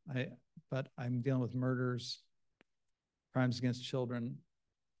know, but I'm dealing with murders, crimes against children.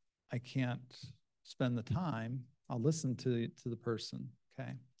 I can't spend the time. I'll listen to the person,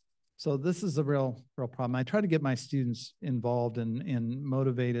 okay? So this is a real problem. I try to get my students involved and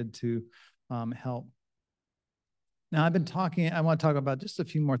motivated to help. Now I've been talking, I want to talk about just a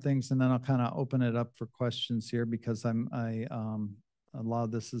few more things, and then I'll kind of open it up for questions here, because a lot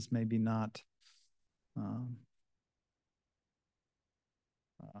of this is maybe not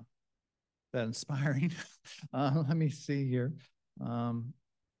that inspiring. Let me see here.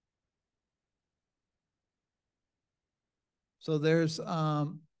 So there's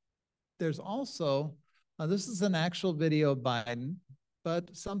also, this is an actual video of Biden,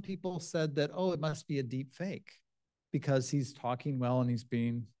 but some people said that, oh, it must be a deep fake because he's talking well and he's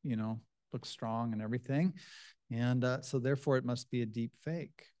being, you know, looks strong and everything. And so therefore it must be a deep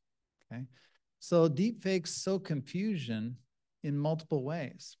fake, okay? So deep fakes sow confusion in multiple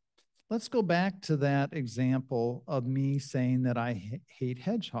ways. Let's go back to that example of me saying that I hate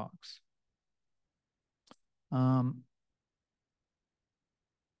hedgehogs.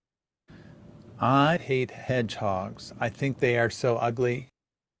 I hate hedgehogs. I think they are so ugly.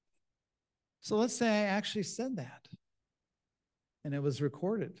 So let's say I actually said that, and it was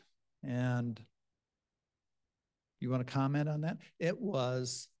recorded. And you want to comment on that? It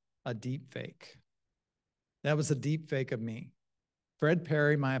was a deep fake. That was a deep fake of me. Fred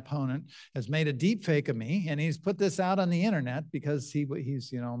Perry, my opponent, has made a deep fake of me, and he's put this out on the internet because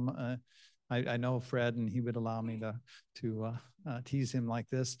he's, you know, I know Fred, and he would allow me to tease him like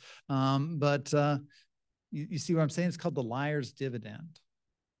this. But you see what I'm saying? It's called the liar's dividend.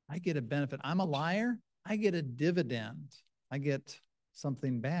 I get a benefit. I'm a liar. I get a dividend. I get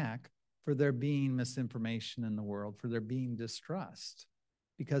something back for there being misinformation in the world, for there being distrust.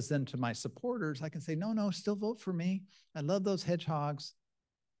 Because then to my supporters, I can say, no, still vote for me. I love those hedgehogs.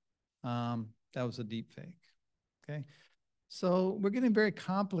 That was a deep fake, okay? So we're getting very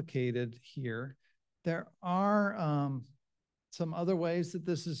complicated here. There are some other ways that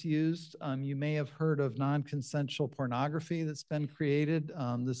this is used. You may have heard of non-consensual pornography that's been created.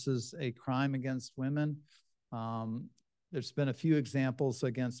 This is a crime against women. There's been a few examples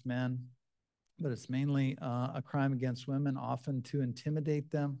against men, but it's mainly a crime against women, often to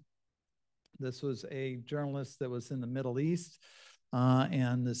intimidate them. This was a journalist that was in the Middle East,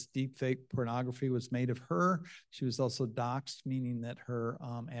 and this deepfake pornography was made of her. She was also doxxed, meaning that her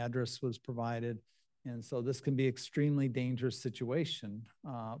address was provided. And so this can be an extremely dangerous situation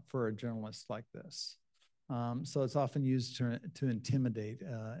for a journalist like this. So it's often used to intimidate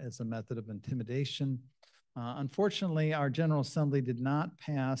as a method of intimidation. Unfortunately, our General Assembly did not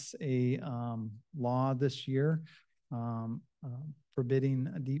pass a law this year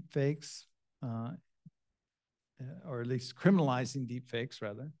forbidding deep fakes, or at least criminalizing deep fakes,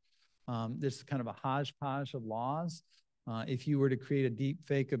 rather. This is kind of a hodgepodge of laws. If you were to create a deep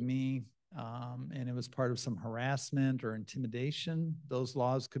fake of me and it was part of some harassment or intimidation, those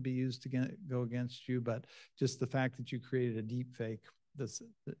laws could be used to go against you, but just the fact that you created a deep fake, this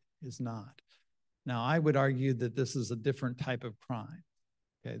is not. Now, I would argue that this is a different type of crime.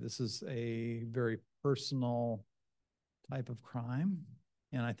 Okay, this is a very personal type of crime,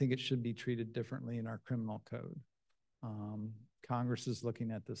 and I think it should be treated differently in our criminal code. Congress is looking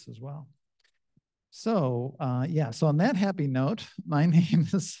at this as well. So, so on that happy note, my name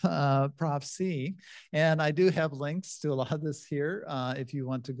is Prof. C, and I do have links to a lot of this here if you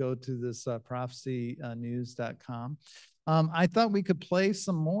want to go to this profcnews.com. I thought we could play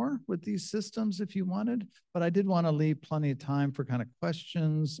some more with these systems if you wanted, but I did want to leave plenty of time for kind of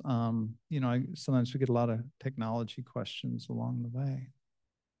questions. Sometimes we get a lot of technology questions along the way.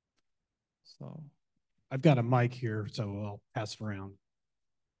 So, I've got a mic here, so I'll pass it around.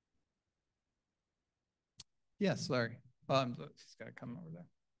 Yes, Larry. He's got to come over there.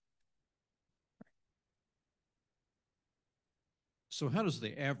 So how does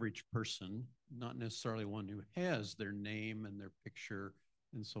the average person, not necessarily one who has their name and their picture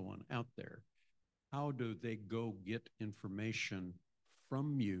and so on out there, how do they go get information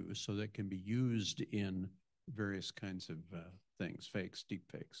from you so that can be used in various kinds of things, fakes, deep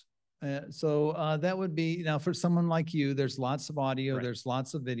fakes? So that would be, now for someone like you, there's lots of audio, Right. there's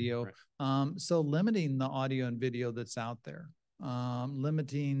lots of video. Right. So limiting the audio and video that's out there,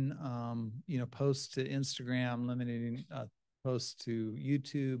 limiting, posts to Instagram, limiting posts to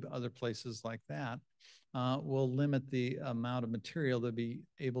YouTube, other places like that, will limit the amount of material that be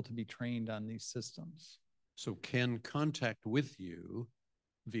able to be trained on these systems. So can contact with you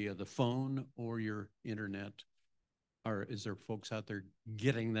via the phone or your internet, or is there folks out there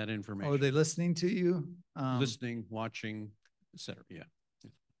getting that information? Oh, are they listening to you? Listening, watching, et cetera, yeah.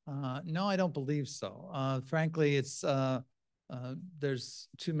 No, I don't believe so. Frankly, it's there's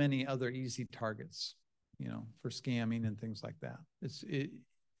too many other easy targets, for scamming and things like that.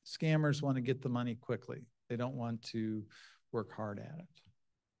 Scammers want to get the money quickly. They don't want to work hard at it,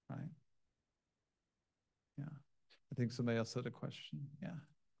 right? Yeah. I think somebody else had a question. Yeah.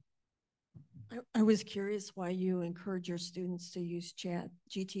 I was curious why you encourage your students to use Chat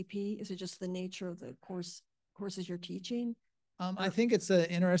GTP. Is it just the nature of the courses you're teaching? I think it's an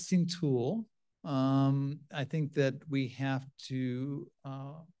interesting tool. I think that we have to,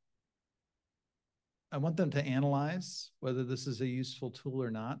 I want them to analyze whether this is a useful tool or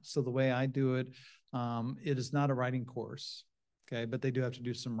not. So the way I do it, it is not a writing course, okay, but they do have to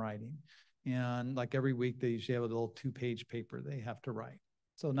do some writing. And like every week, they usually have a little 2-page paper they have to write.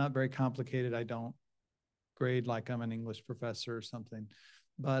 So not very complicated. I don't grade like I'm an English professor or something,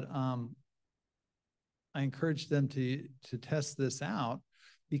 but I encourage them to test this out,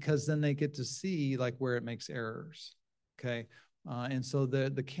 because then they get to see like where it makes errors. Okay. And so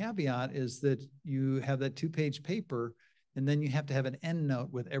the caveat is that you have that 2-page paper, and then you have to have an end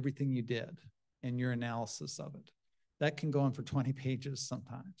note with everything you did and your analysis of it. That can go on for 20 pages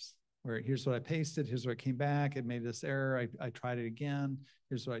sometimes, where here's what I pasted, here's what came back, it made this error, I tried it again,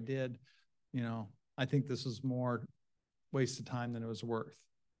 here's what I did. I think this was more waste of time than it was worth.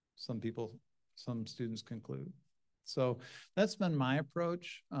 Some students conclude. So that's been my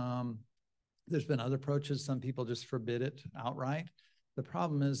approach. There's been other approaches. Some people just forbid it outright. The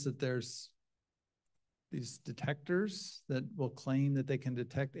problem is that there's these detectors that will claim that they can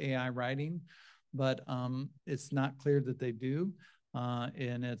detect AI writing, but it's not clear that they do.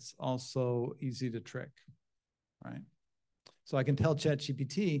 And it's also easy to trick, right? So I can tell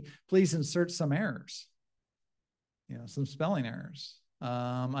ChatGPT, please insert some errors, some spelling errors.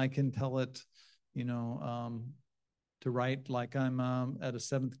 I can tell it, to write like I'm at a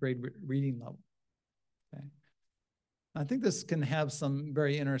 7th grade reading level. Okay. I think this can have some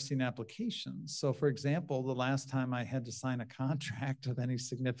very interesting applications. So for example, the last time I had to sign a contract of any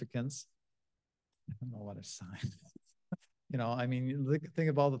significance, I don't know what I signed. Think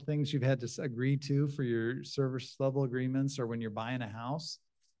of all the things you've had to agree to for your service level agreements, or when you're buying a house.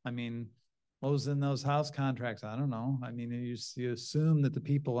 What was in those house contracts? I don't know. You assume that the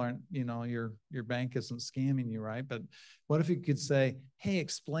people aren't, your bank isn't scamming you, right? But what if you could say, hey,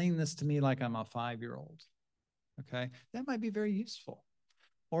 explain this to me like I'm a 5-year-old? Okay, that might be very useful.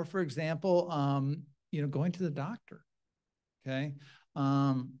 Or for example, going to the doctor. Okay,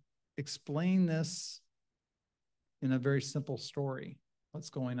 explain this in a very simple story. What's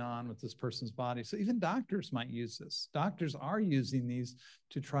going on with this person's body? So even doctors might use this. Doctors are using these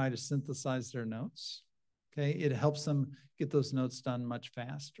to try to synthesize their notes. Okay, it helps them get those notes done much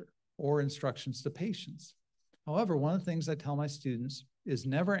faster, or instructions to patients. However, one of the things I tell my students is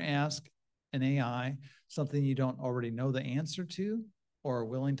never ask an AI something you don't already know the answer to or are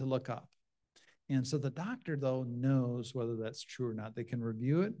willing to look up. And so the doctor, though, knows whether that's true or not. They can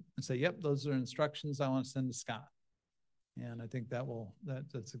review it and say, yep, those are instructions I want to send to Scott. And I think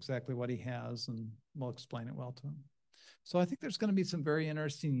that's exactly what he has, and we'll explain it well to him. So I think there's going to be some very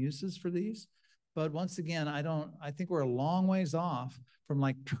interesting uses for these. But once again, I think we're a long ways off from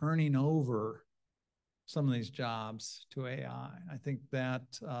like turning over some of these jobs to AI. I think that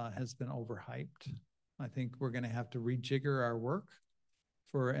has been overhyped. I think we're going to have to rejigger our work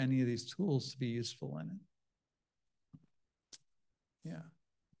for any of these tools to be useful in it. Yeah.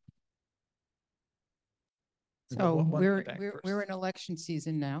 So we're in election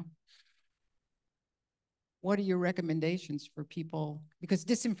season now. What are your recommendations for people? Because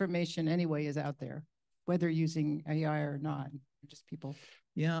disinformation anyway is out there, whether using AI or not. Just people.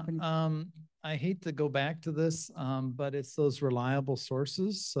 Yeah, I hate to go back to this, but it's those reliable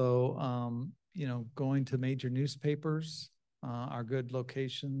sources. So, you know, going to major newspapers are good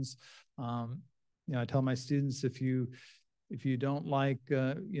locations. You know, I tell my students, if you don't like,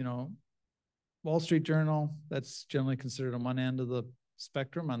 you know, Wall Street Journal, that's generally considered on one end of the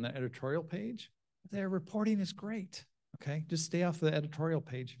spectrum on the editorial page. Their reporting is great. Okay, just stay off the editorial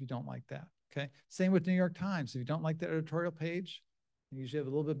page if you don't like that. Okay, same with New York Times. If you don't like the editorial page, you usually have a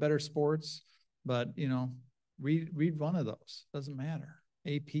little bit better sports, but you know, read one of those. Doesn't matter.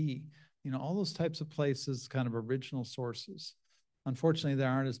 AP, you know, all those types of places, kind of original sources. Unfortunately, there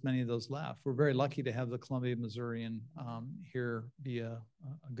aren't as many of those left. We're very lucky to have the Columbia Missourian here be a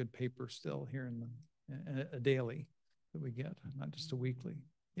good paper still here in a daily that we get, not just a weekly.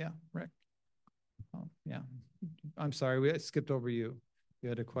 Yeah, Rick. Oh, yeah. I'm sorry, we skipped over you. You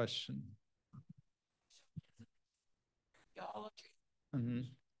had a question. Theology. Mm-hmm.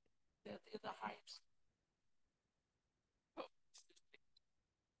 They're the highest.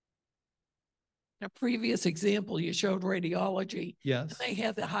 A previous example, you showed radiology. Yes. And they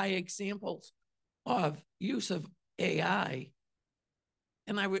have the high examples of use of AI.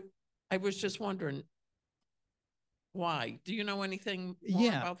 And I was just wondering why. Do you know anything more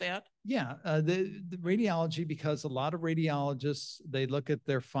about that? Yeah, the radiology, because a lot of radiologists, they look at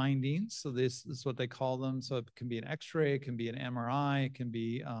their findings. So this is what they call them. So it can be an X-ray, it can be an MRI, it can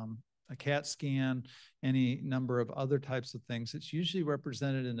be a CAT scan, any number of other types of things. It's usually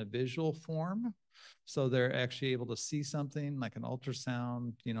represented in a visual form. So they're actually able to see something like an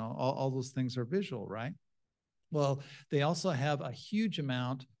ultrasound, you know, all those things are visual, right? Well, they also have a huge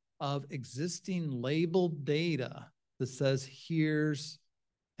amount of existing labeled data that says, here's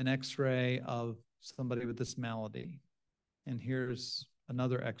an X-ray of somebody with this malady, and here's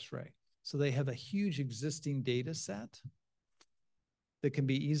another X-ray. So they have a huge existing data set that can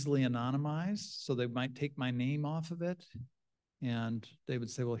be easily anonymized. So they might take my name off of it, and they would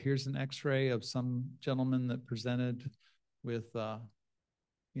say, well, here's an X-ray of some gentleman that presented with,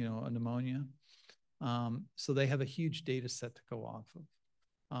 you know, a pneumonia. So they have a huge data set to go off of.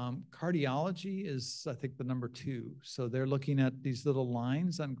 Cardiology is, I think, the number 2. So they're looking at these little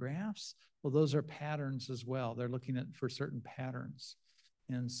lines on graphs. Well, those are patterns as well. They're looking at for certain patterns.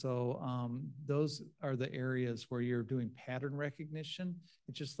 And so those are the areas where you're doing pattern recognition.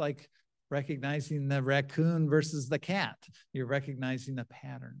 It's just like recognizing the raccoon versus the cat. You're recognizing the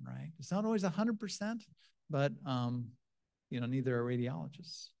pattern, right? It's not always 100%, but you know, neither are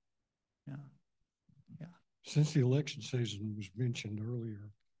radiologists. Yeah. Yeah. Since the election season was mentioned earlier,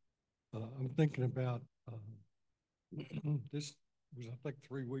 I'm thinking about this was, I think,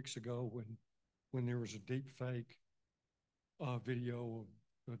 3 weeks ago when there was a deep fake video of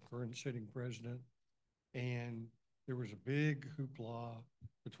the current sitting president, and there was a big hoopla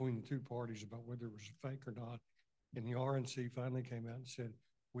between the two parties about whether it was a fake or not, and the RNC finally came out and said,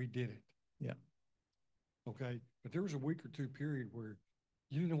 we did it. Yeah. Okay, but there was a week or two period where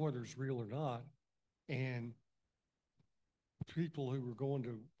you didn't know whether it's real or not, and people who were going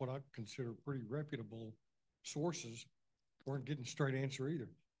to what I consider pretty reputable sources weren't getting straight answer either.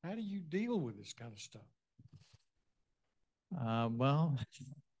 How do you deal with this kind of stuff? Well,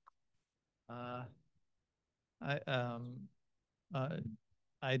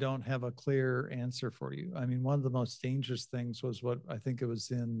 I don't have a clear answer for you. I mean, one of the most dangerous things was what I think it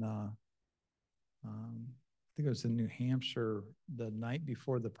was in, I think it was in New Hampshire the night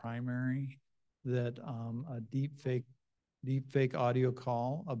before the primary, that a deep fake audio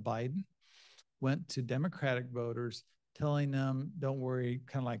call of Biden went to Democratic voters telling them, don't worry,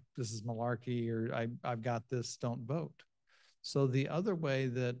 kind of like this is malarkey, or I've got this, don't vote. So the other way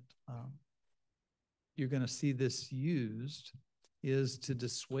that you're going to see this used is to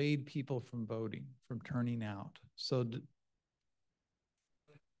dissuade people from voting, from turning out. So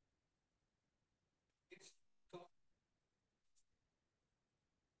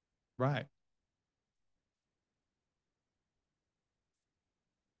right.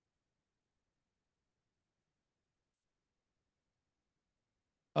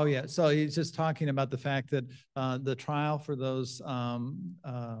 Oh, yeah. So he's just talking about the fact that the trial for those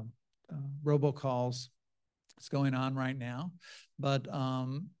robocalls is going on right now. But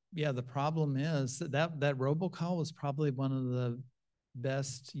yeah, the problem is that robocall was probably one of the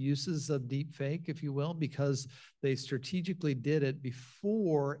best uses of deep fake, if you will, because they strategically did it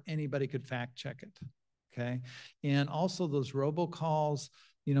before anybody could fact check it. Okay. And also those robocalls,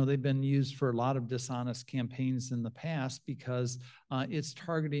 you know, they've been used for a lot of dishonest campaigns in the past because it's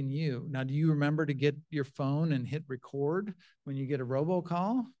targeting you. Now, do you remember to get your phone and hit record when you get a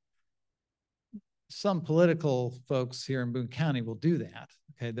robocall? Some political folks here in Boone County will do that.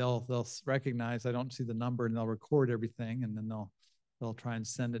 Okay, they'll recognize I don't see the number, and they'll record everything, and then they'll try and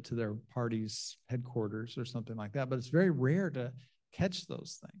send it to their party's headquarters or something like that. But it's very rare to catch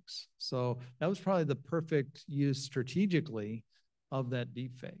those things. So that was probably the perfect use strategically of that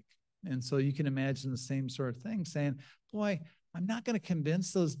deepfake. And so you can imagine the same sort of thing, saying, boy, I'm not going to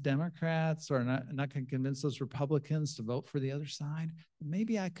convince those Democrats, or not going to convince those Republicans to vote for the other side.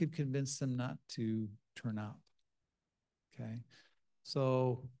 Maybe I could convince them not to turn up. Okay.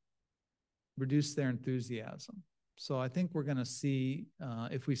 So reduce their enthusiasm. So I think we're going to see,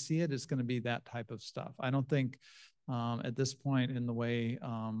 if we see it, it's going to be that type of stuff. I don't think at this point in the way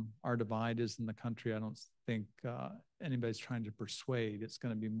our divide is in the country, I don't think anybody's trying to persuade. It's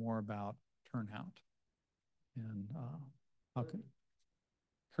going to be more about turnout. And how can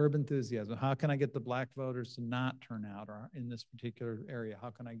curb enthusiasm? How can I get the Black voters to not turn out or in this particular area?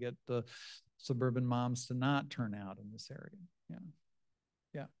 How can I get the suburban moms to not turn out in this area? Yeah.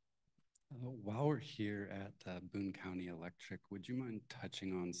 Yeah. While we're here at Boone County Electric, would you mind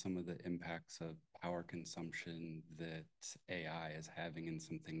touching on some of the impacts of power consumption that AI is having and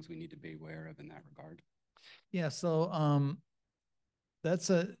some things we need to be aware of in that regard? Yeah, so that's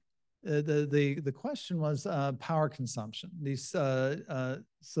the question was power consumption. These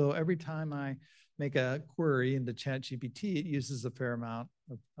so every time I make a query into ChatGPT, it uses a fair amount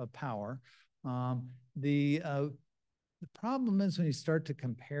of power. The problem is when you start to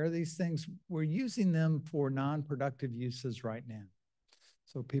compare these things, we're using them for non-productive uses right now.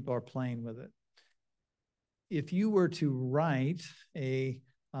 So people are playing with it. If you were to write a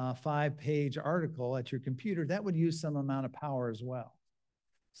 5-page article at your computer, that would use some amount of power as well.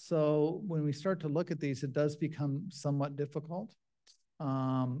 So when we start to look at these, it does become somewhat difficult.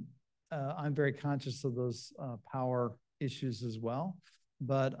 I'm very conscious of those power issues as well.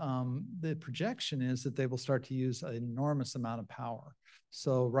 But the projection is that they will start to use an enormous amount of power.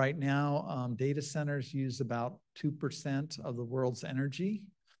 So right now, data centers use about 2% of the world's energy,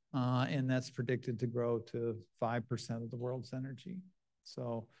 and that's predicted to grow to 5% of the world's energy.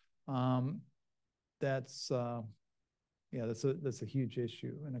 So that's a huge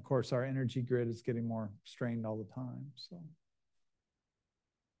issue. And of course, our energy grid is getting more strained all the time. So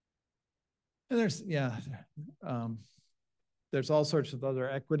and there's all sorts of other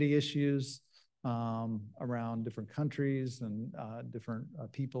equity issues around different countries and different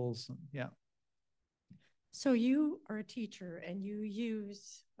peoples. Yeah. So you are a teacher and you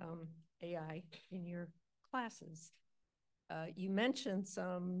use AI in your classes. You mentioned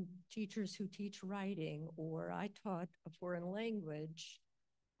some teachers who teach writing, or I taught a foreign language.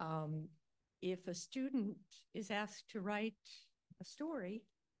 If a student is asked to write a story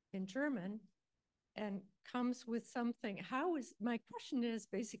in German, and comes with something, my question is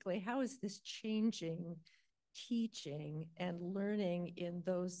basically, how is this changing teaching and learning in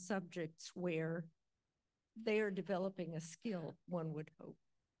those subjects where they are developing a skill, one would hope?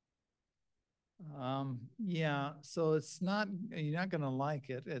 Yeah, so you're not going to like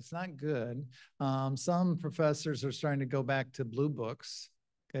it. It's not good. Some professors are starting to go back to blue books.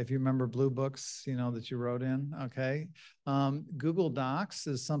 Okay, if you remember blue books, that you wrote in, okay. Google Docs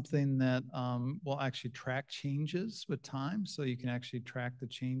is something that will actually track changes with time. So you can actually track the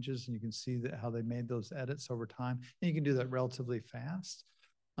changes and you can see how they made those edits over time. And you can do that relatively fast.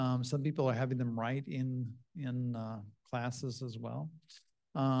 Some people are having them write in classes as well.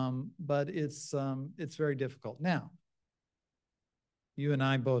 But it's very difficult. Now, you and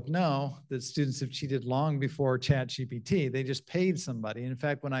I both know that students have cheated long before ChatGPT. They just paid somebody. In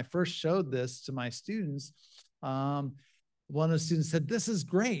fact, when I first showed this to my students, one of the students said, "This is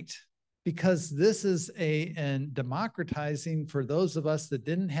great because this is and democratizing for those of us that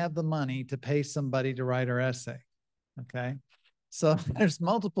didn't have the money to pay somebody to write our essay." Okay, so there's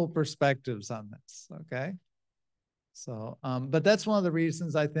multiple perspectives on this. Okay, so but that's one of the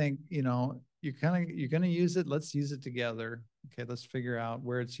reasons I think you're going to use it. Let's use it together. Okay, let's figure out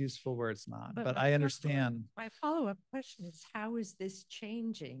where it's useful, where it's not. But I understand. My follow-up question is, how is this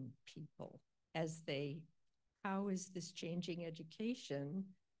changing people how is this changing education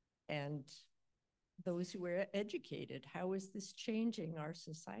and those who are educated? How is this changing our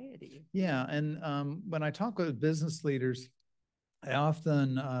society? Yeah, and when I talk with business leaders, I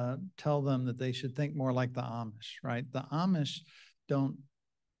often tell them that they should think more like the Amish, right? The Amish don't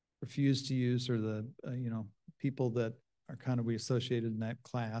refuse to use, or the people that are kind of we associated in that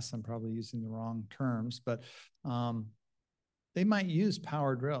class. I'm probably using the wrong terms, but they might use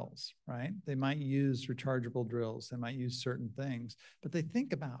power drills, right? They might use rechargeable drills. They might use certain things, but they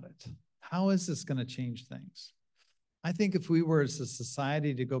think about it. How is this going to change things? I think if we were as a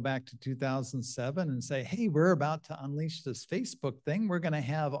society to go back to 2007 and say, hey, we're about to unleash this Facebook thing, we're going to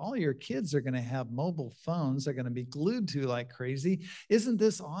have all your kids are going to have mobile phones, they're going to be glued to like crazy. Isn't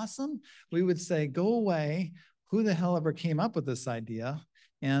this awesome? We would say, go away. Who the hell ever came up with this idea?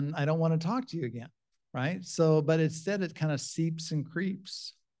 And I don't want to talk to you again. Right. So, but instead it kind of seeps and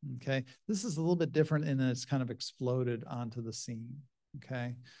creeps. Okay. This is a little bit different in that it's kind of exploded onto the scene.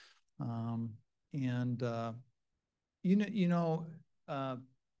 Okay.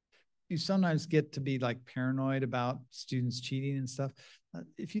 You sometimes get to be like paranoid about students cheating and stuff.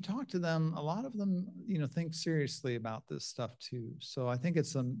 If you talk to them, a lot of them, think seriously about this stuff too. So I think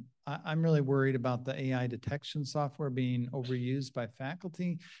I'm really worried about the AI detection software being overused by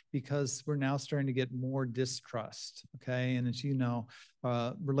faculty because we're now starting to get more distrust. Okay. And as you know,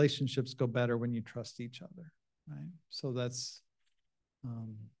 relationships go better when you trust each other. Right. So that's,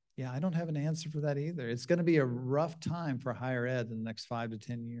 yeah, I don't have an answer for that either. It's going to be a rough time for higher ed in the next 5 to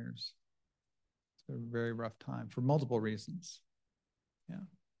 10 years. It's a very rough time for multiple reasons. Yeah.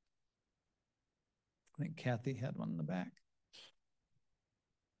 I think Kathy had one in the back.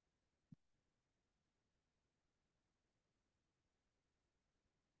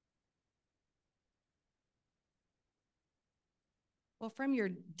 Well, from your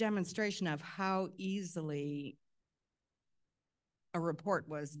demonstration of how easily a report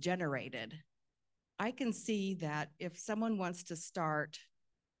was generated, I can see that if someone wants to start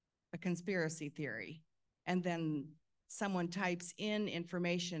a conspiracy theory and then someone types in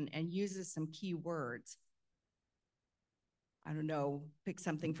information and uses some keywords, I don't know, pick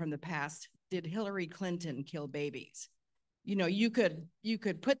something from the past. Did Hillary Clinton kill babies? You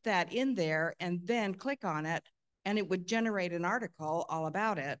could put that in there and then click on it and it would generate an article all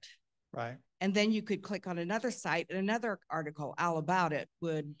about it. Right. And then you could click on another site and another article all about it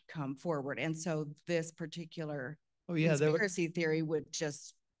would come forward. And so this particular conspiracy theory would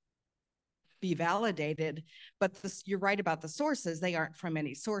just be validated. But you're right about the sources. They aren't from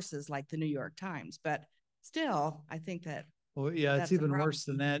any sources like the New York Times. But still, I think that well, yeah, it's even worse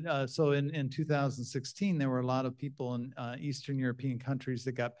than that. So in 2016, there were a lot of people in Eastern European countries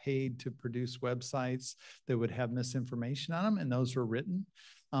that got paid to produce websites that would have misinformation on them, and those were written.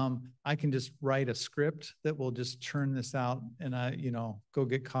 I can just write a script that will just churn this out, and go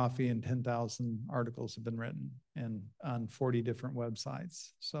get coffee, and 10,000 articles have been written and on 40 different websites.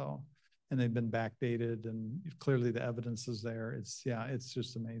 So, and they've been backdated, and clearly the evidence is there. It's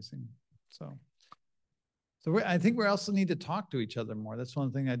just amazing. So I think we also need to talk to each other more. That's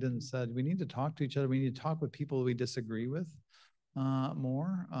one thing I didn't say. We need to talk to each other. We need to talk with people we disagree with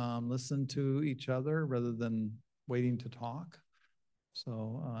more. Listen to each other rather than waiting to talk.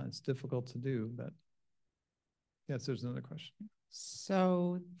 So it's difficult to do, but yes, there's another question.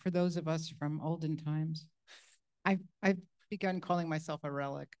 So for those of us from olden times, I've begun calling myself a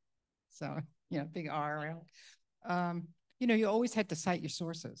relic. So, big RL. You always had to cite your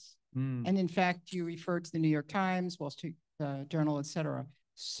sources. And in fact, you referred to the New York Times, Wall Street Journal, et cetera.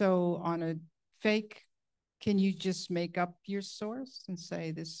 So on a fake, can you just make up your source and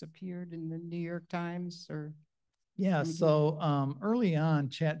say this appeared in the New York Times or? Yeah, so early on,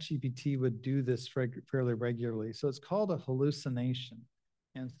 ChatGPT would do this fairly regularly. So it's called a hallucination.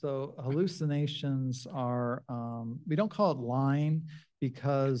 And so hallucinations are, we don't call it lying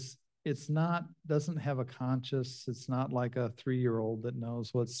because doesn't have a conscience. It's not like a 3-year-old that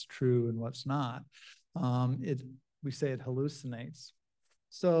knows what's true and what's not. We say it hallucinates.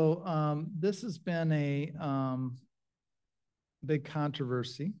 So this has been a big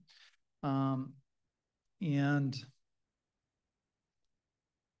controversy. And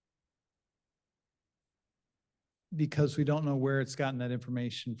because we don't know where it's gotten that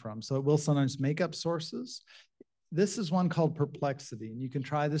information from. So it will sometimes make up sources. This is one called Perplexity, and you can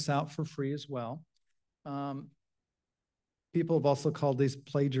try this out for free as well. People have also called these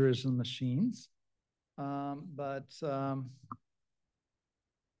plagiarism machines. Okay.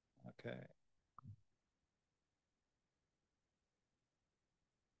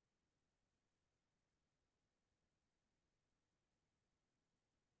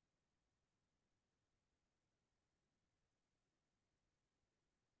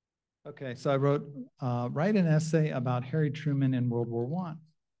 Okay, so I wrote, write an essay about Harry Truman in World War I.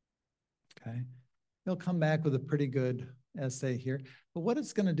 Okay, he'll come back with a pretty good essay here. But what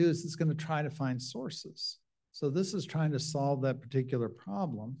it's going to do is it's going to try to find sources. So this is trying to solve that particular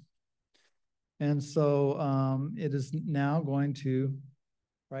problem. And so it is now going to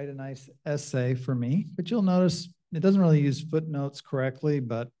write a nice essay for me. But you'll notice it doesn't really use footnotes correctly,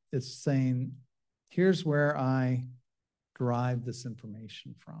 but it's saying, here's where I derive this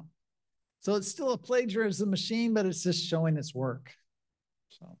information from. So it's still a plagiarism machine, but it's just showing its work.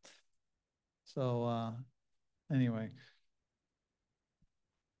 So anyway.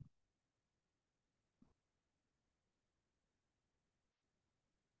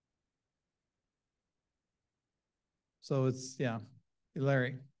 So it's, yeah,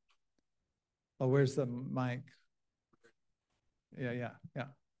 Larry. Oh, where's the mic? Yeah.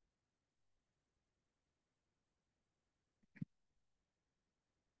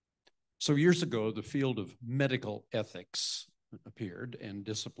 So years ago, the field of medical ethics appeared, and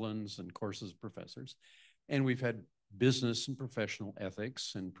disciplines and courses of professors. And we've had business and professional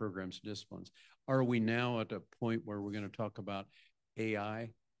ethics and programs and disciplines. Are we now at a point where we're going to talk about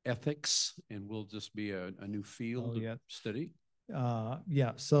AI ethics, and will this be a new field of study?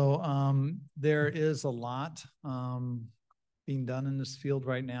 Yeah, so there is a lot being done in this field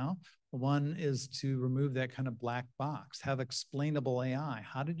right now. One is to remove that kind of black box, have explainable AI.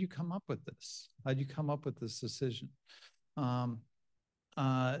 How did you come up with this? How did you come up with this decision? Going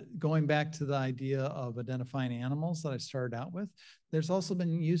back to the idea of identifying animals that I started out with, there's also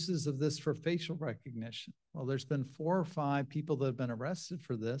been uses of this for facial recognition. Well, there's been 4 or 5 people that have been arrested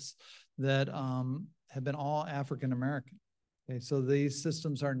for this that have been all African-American. Okay, so these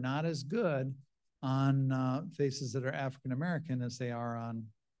systems are not as good on faces that are African-American as they are on,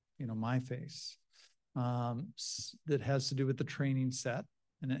 my face. That has to do with the training set,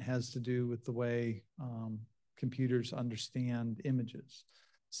 and it has to do with the way computers understand images.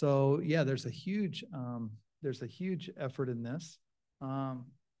 So yeah, there's a huge effort in this.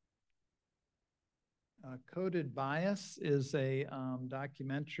 Coded Bias is a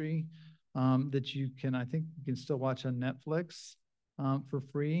documentary that I think you can still watch on Netflix for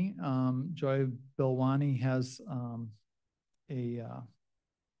free. Joy Bilwani has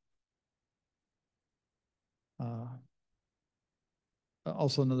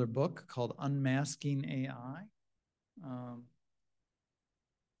also another book called Unmasking AI.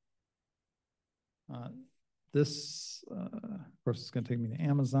 This, of course, it's going to take me to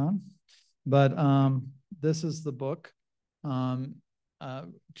Amazon, but this is the book.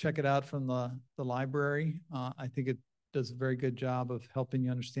 Check it out from the library. I think it does a very good job of helping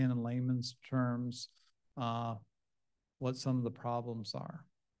you understand in layman's terms what some of the problems are.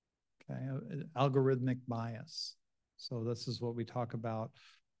 Okay, algorithmic bias. So this is what we talk about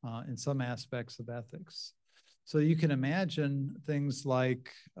in some aspects of ethics. So you can imagine things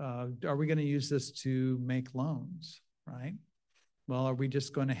like, are we going to use this to make loans, right? Well, are we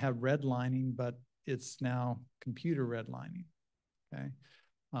just going to have redlining, but it's now computer redlining, okay?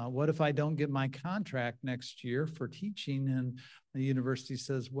 What if I don't get my contract next year for teaching and the university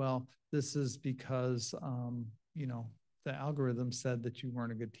says, well, this is because, the algorithm said that you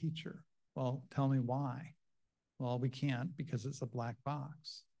weren't a good teacher. Well, tell me why. Well, we can't because it's a black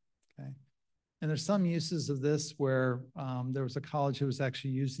box, okay? And there's some uses of this where there was a college who was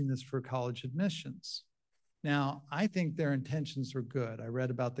actually using this for college admissions. Now, I think their intentions were good. I read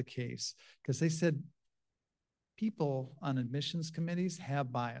about the case because they said people on admissions committees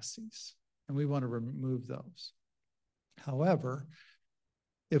have biases, and we want to remove those. However,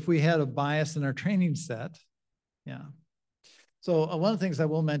 if we had a bias in our training set, yeah. So one of the things I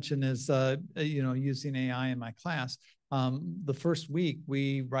will mention is, using AI in my class. The first week,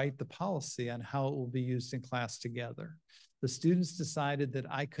 we write the policy on how it will be used in class together. The students decided that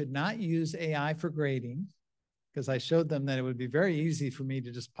I could not use AI for grading because I showed them that it would be very easy for me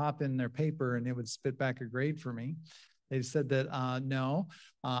to just pop in their paper and it would spit back a grade for me. They said that, no,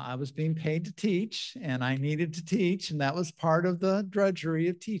 I was being paid to teach and I needed to teach. And that was part of the drudgery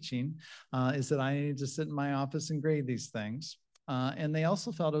of teaching, is that I needed to sit in my office and grade these things. And they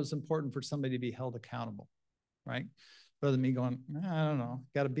also felt it was important for somebody to be held accountable, right? Rather than me going, I don't know,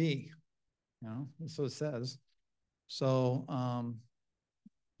 got to be, that's what it says. So,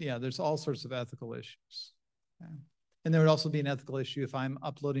 yeah, there's all sorts of ethical issues. Okay. And there would also be an ethical issue if I'm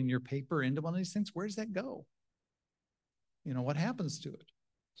uploading your paper into one of these things, where does that go? What happens to it?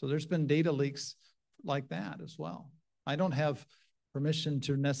 So there's been data leaks like that as well. I don't have permission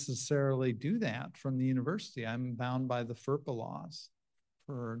to necessarily do that from the university. I'm bound by the FERPA laws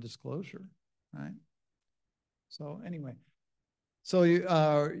for disclosure, right? So anyway, so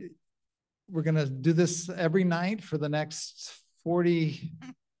we're going to do this every night for the next 40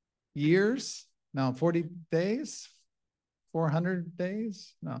 years. No, 40 days, 400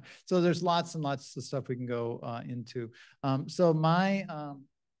 days. No. So there's lots and lots of stuff we can go into.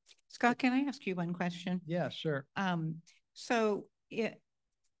 Scott, can I ask you one question? Yeah, sure. So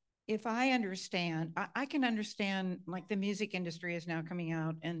if I understand, I can understand, like the music industry is now coming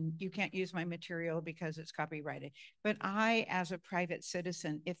out and you can't use my material because it's copyrighted. But I, as a private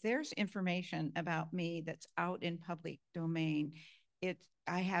citizen, if there's information about me that's out in public domain,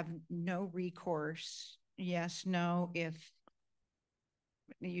 I have no recourse. Yes, no, if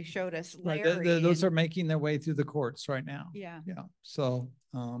you showed us Right, Larry. those are making their way through the courts right now. Yeah. Yeah. So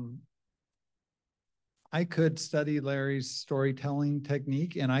I could study Larry's storytelling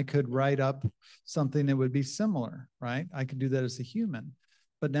technique and I could write up something that would be similar, right? I could do that as a human,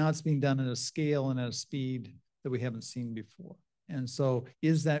 but now it's being done at a scale and at a speed that we haven't seen before. And so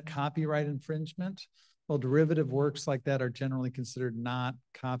is that copyright infringement? Well, derivative works like that are generally considered not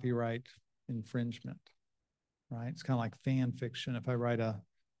copyright infringement, right? It's kind of like fan fiction. If I write a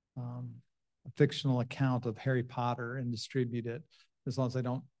fictional account of Harry Potter and distribute it, as long as I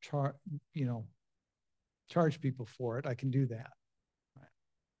don't charge people for it, I can do that. Right.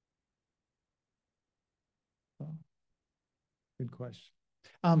 So, good question.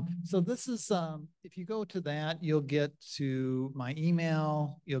 So this is, if you go to that, you'll get to my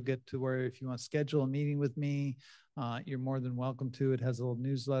email. You'll get to where if you want to schedule a meeting with me, you're more than welcome to. It has a little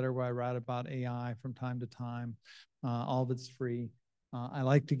newsletter where I write about AI from time to time. All of it's free. I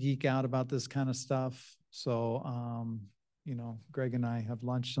like to geek out about this kind of stuff. So, Greg and I have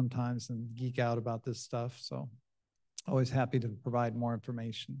lunch sometimes and geek out about this stuff. So always happy to provide more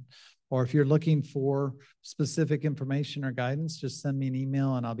information. Or if you're looking for specific information or guidance, just send me an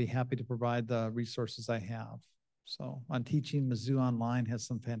email and I'll be happy to provide the resources I have. So on teaching, Mizzou Online has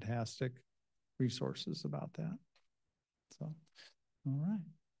some fantastic resources about that. So, all right.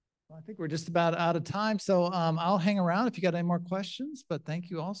 Well, I think we're just about out of time. So I'll hang around if you got any more questions, but thank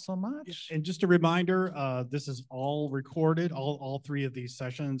you all so much. And just a reminder, this is all recorded, all three of these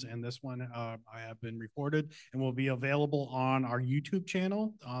sessions, and this one I have been recorded and will be available on our YouTube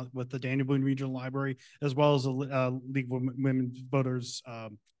channel with the Daniel Boone Regional Library, as well as the League of Women Voters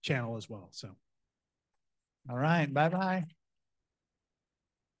channel as well. So, all right, bye-bye.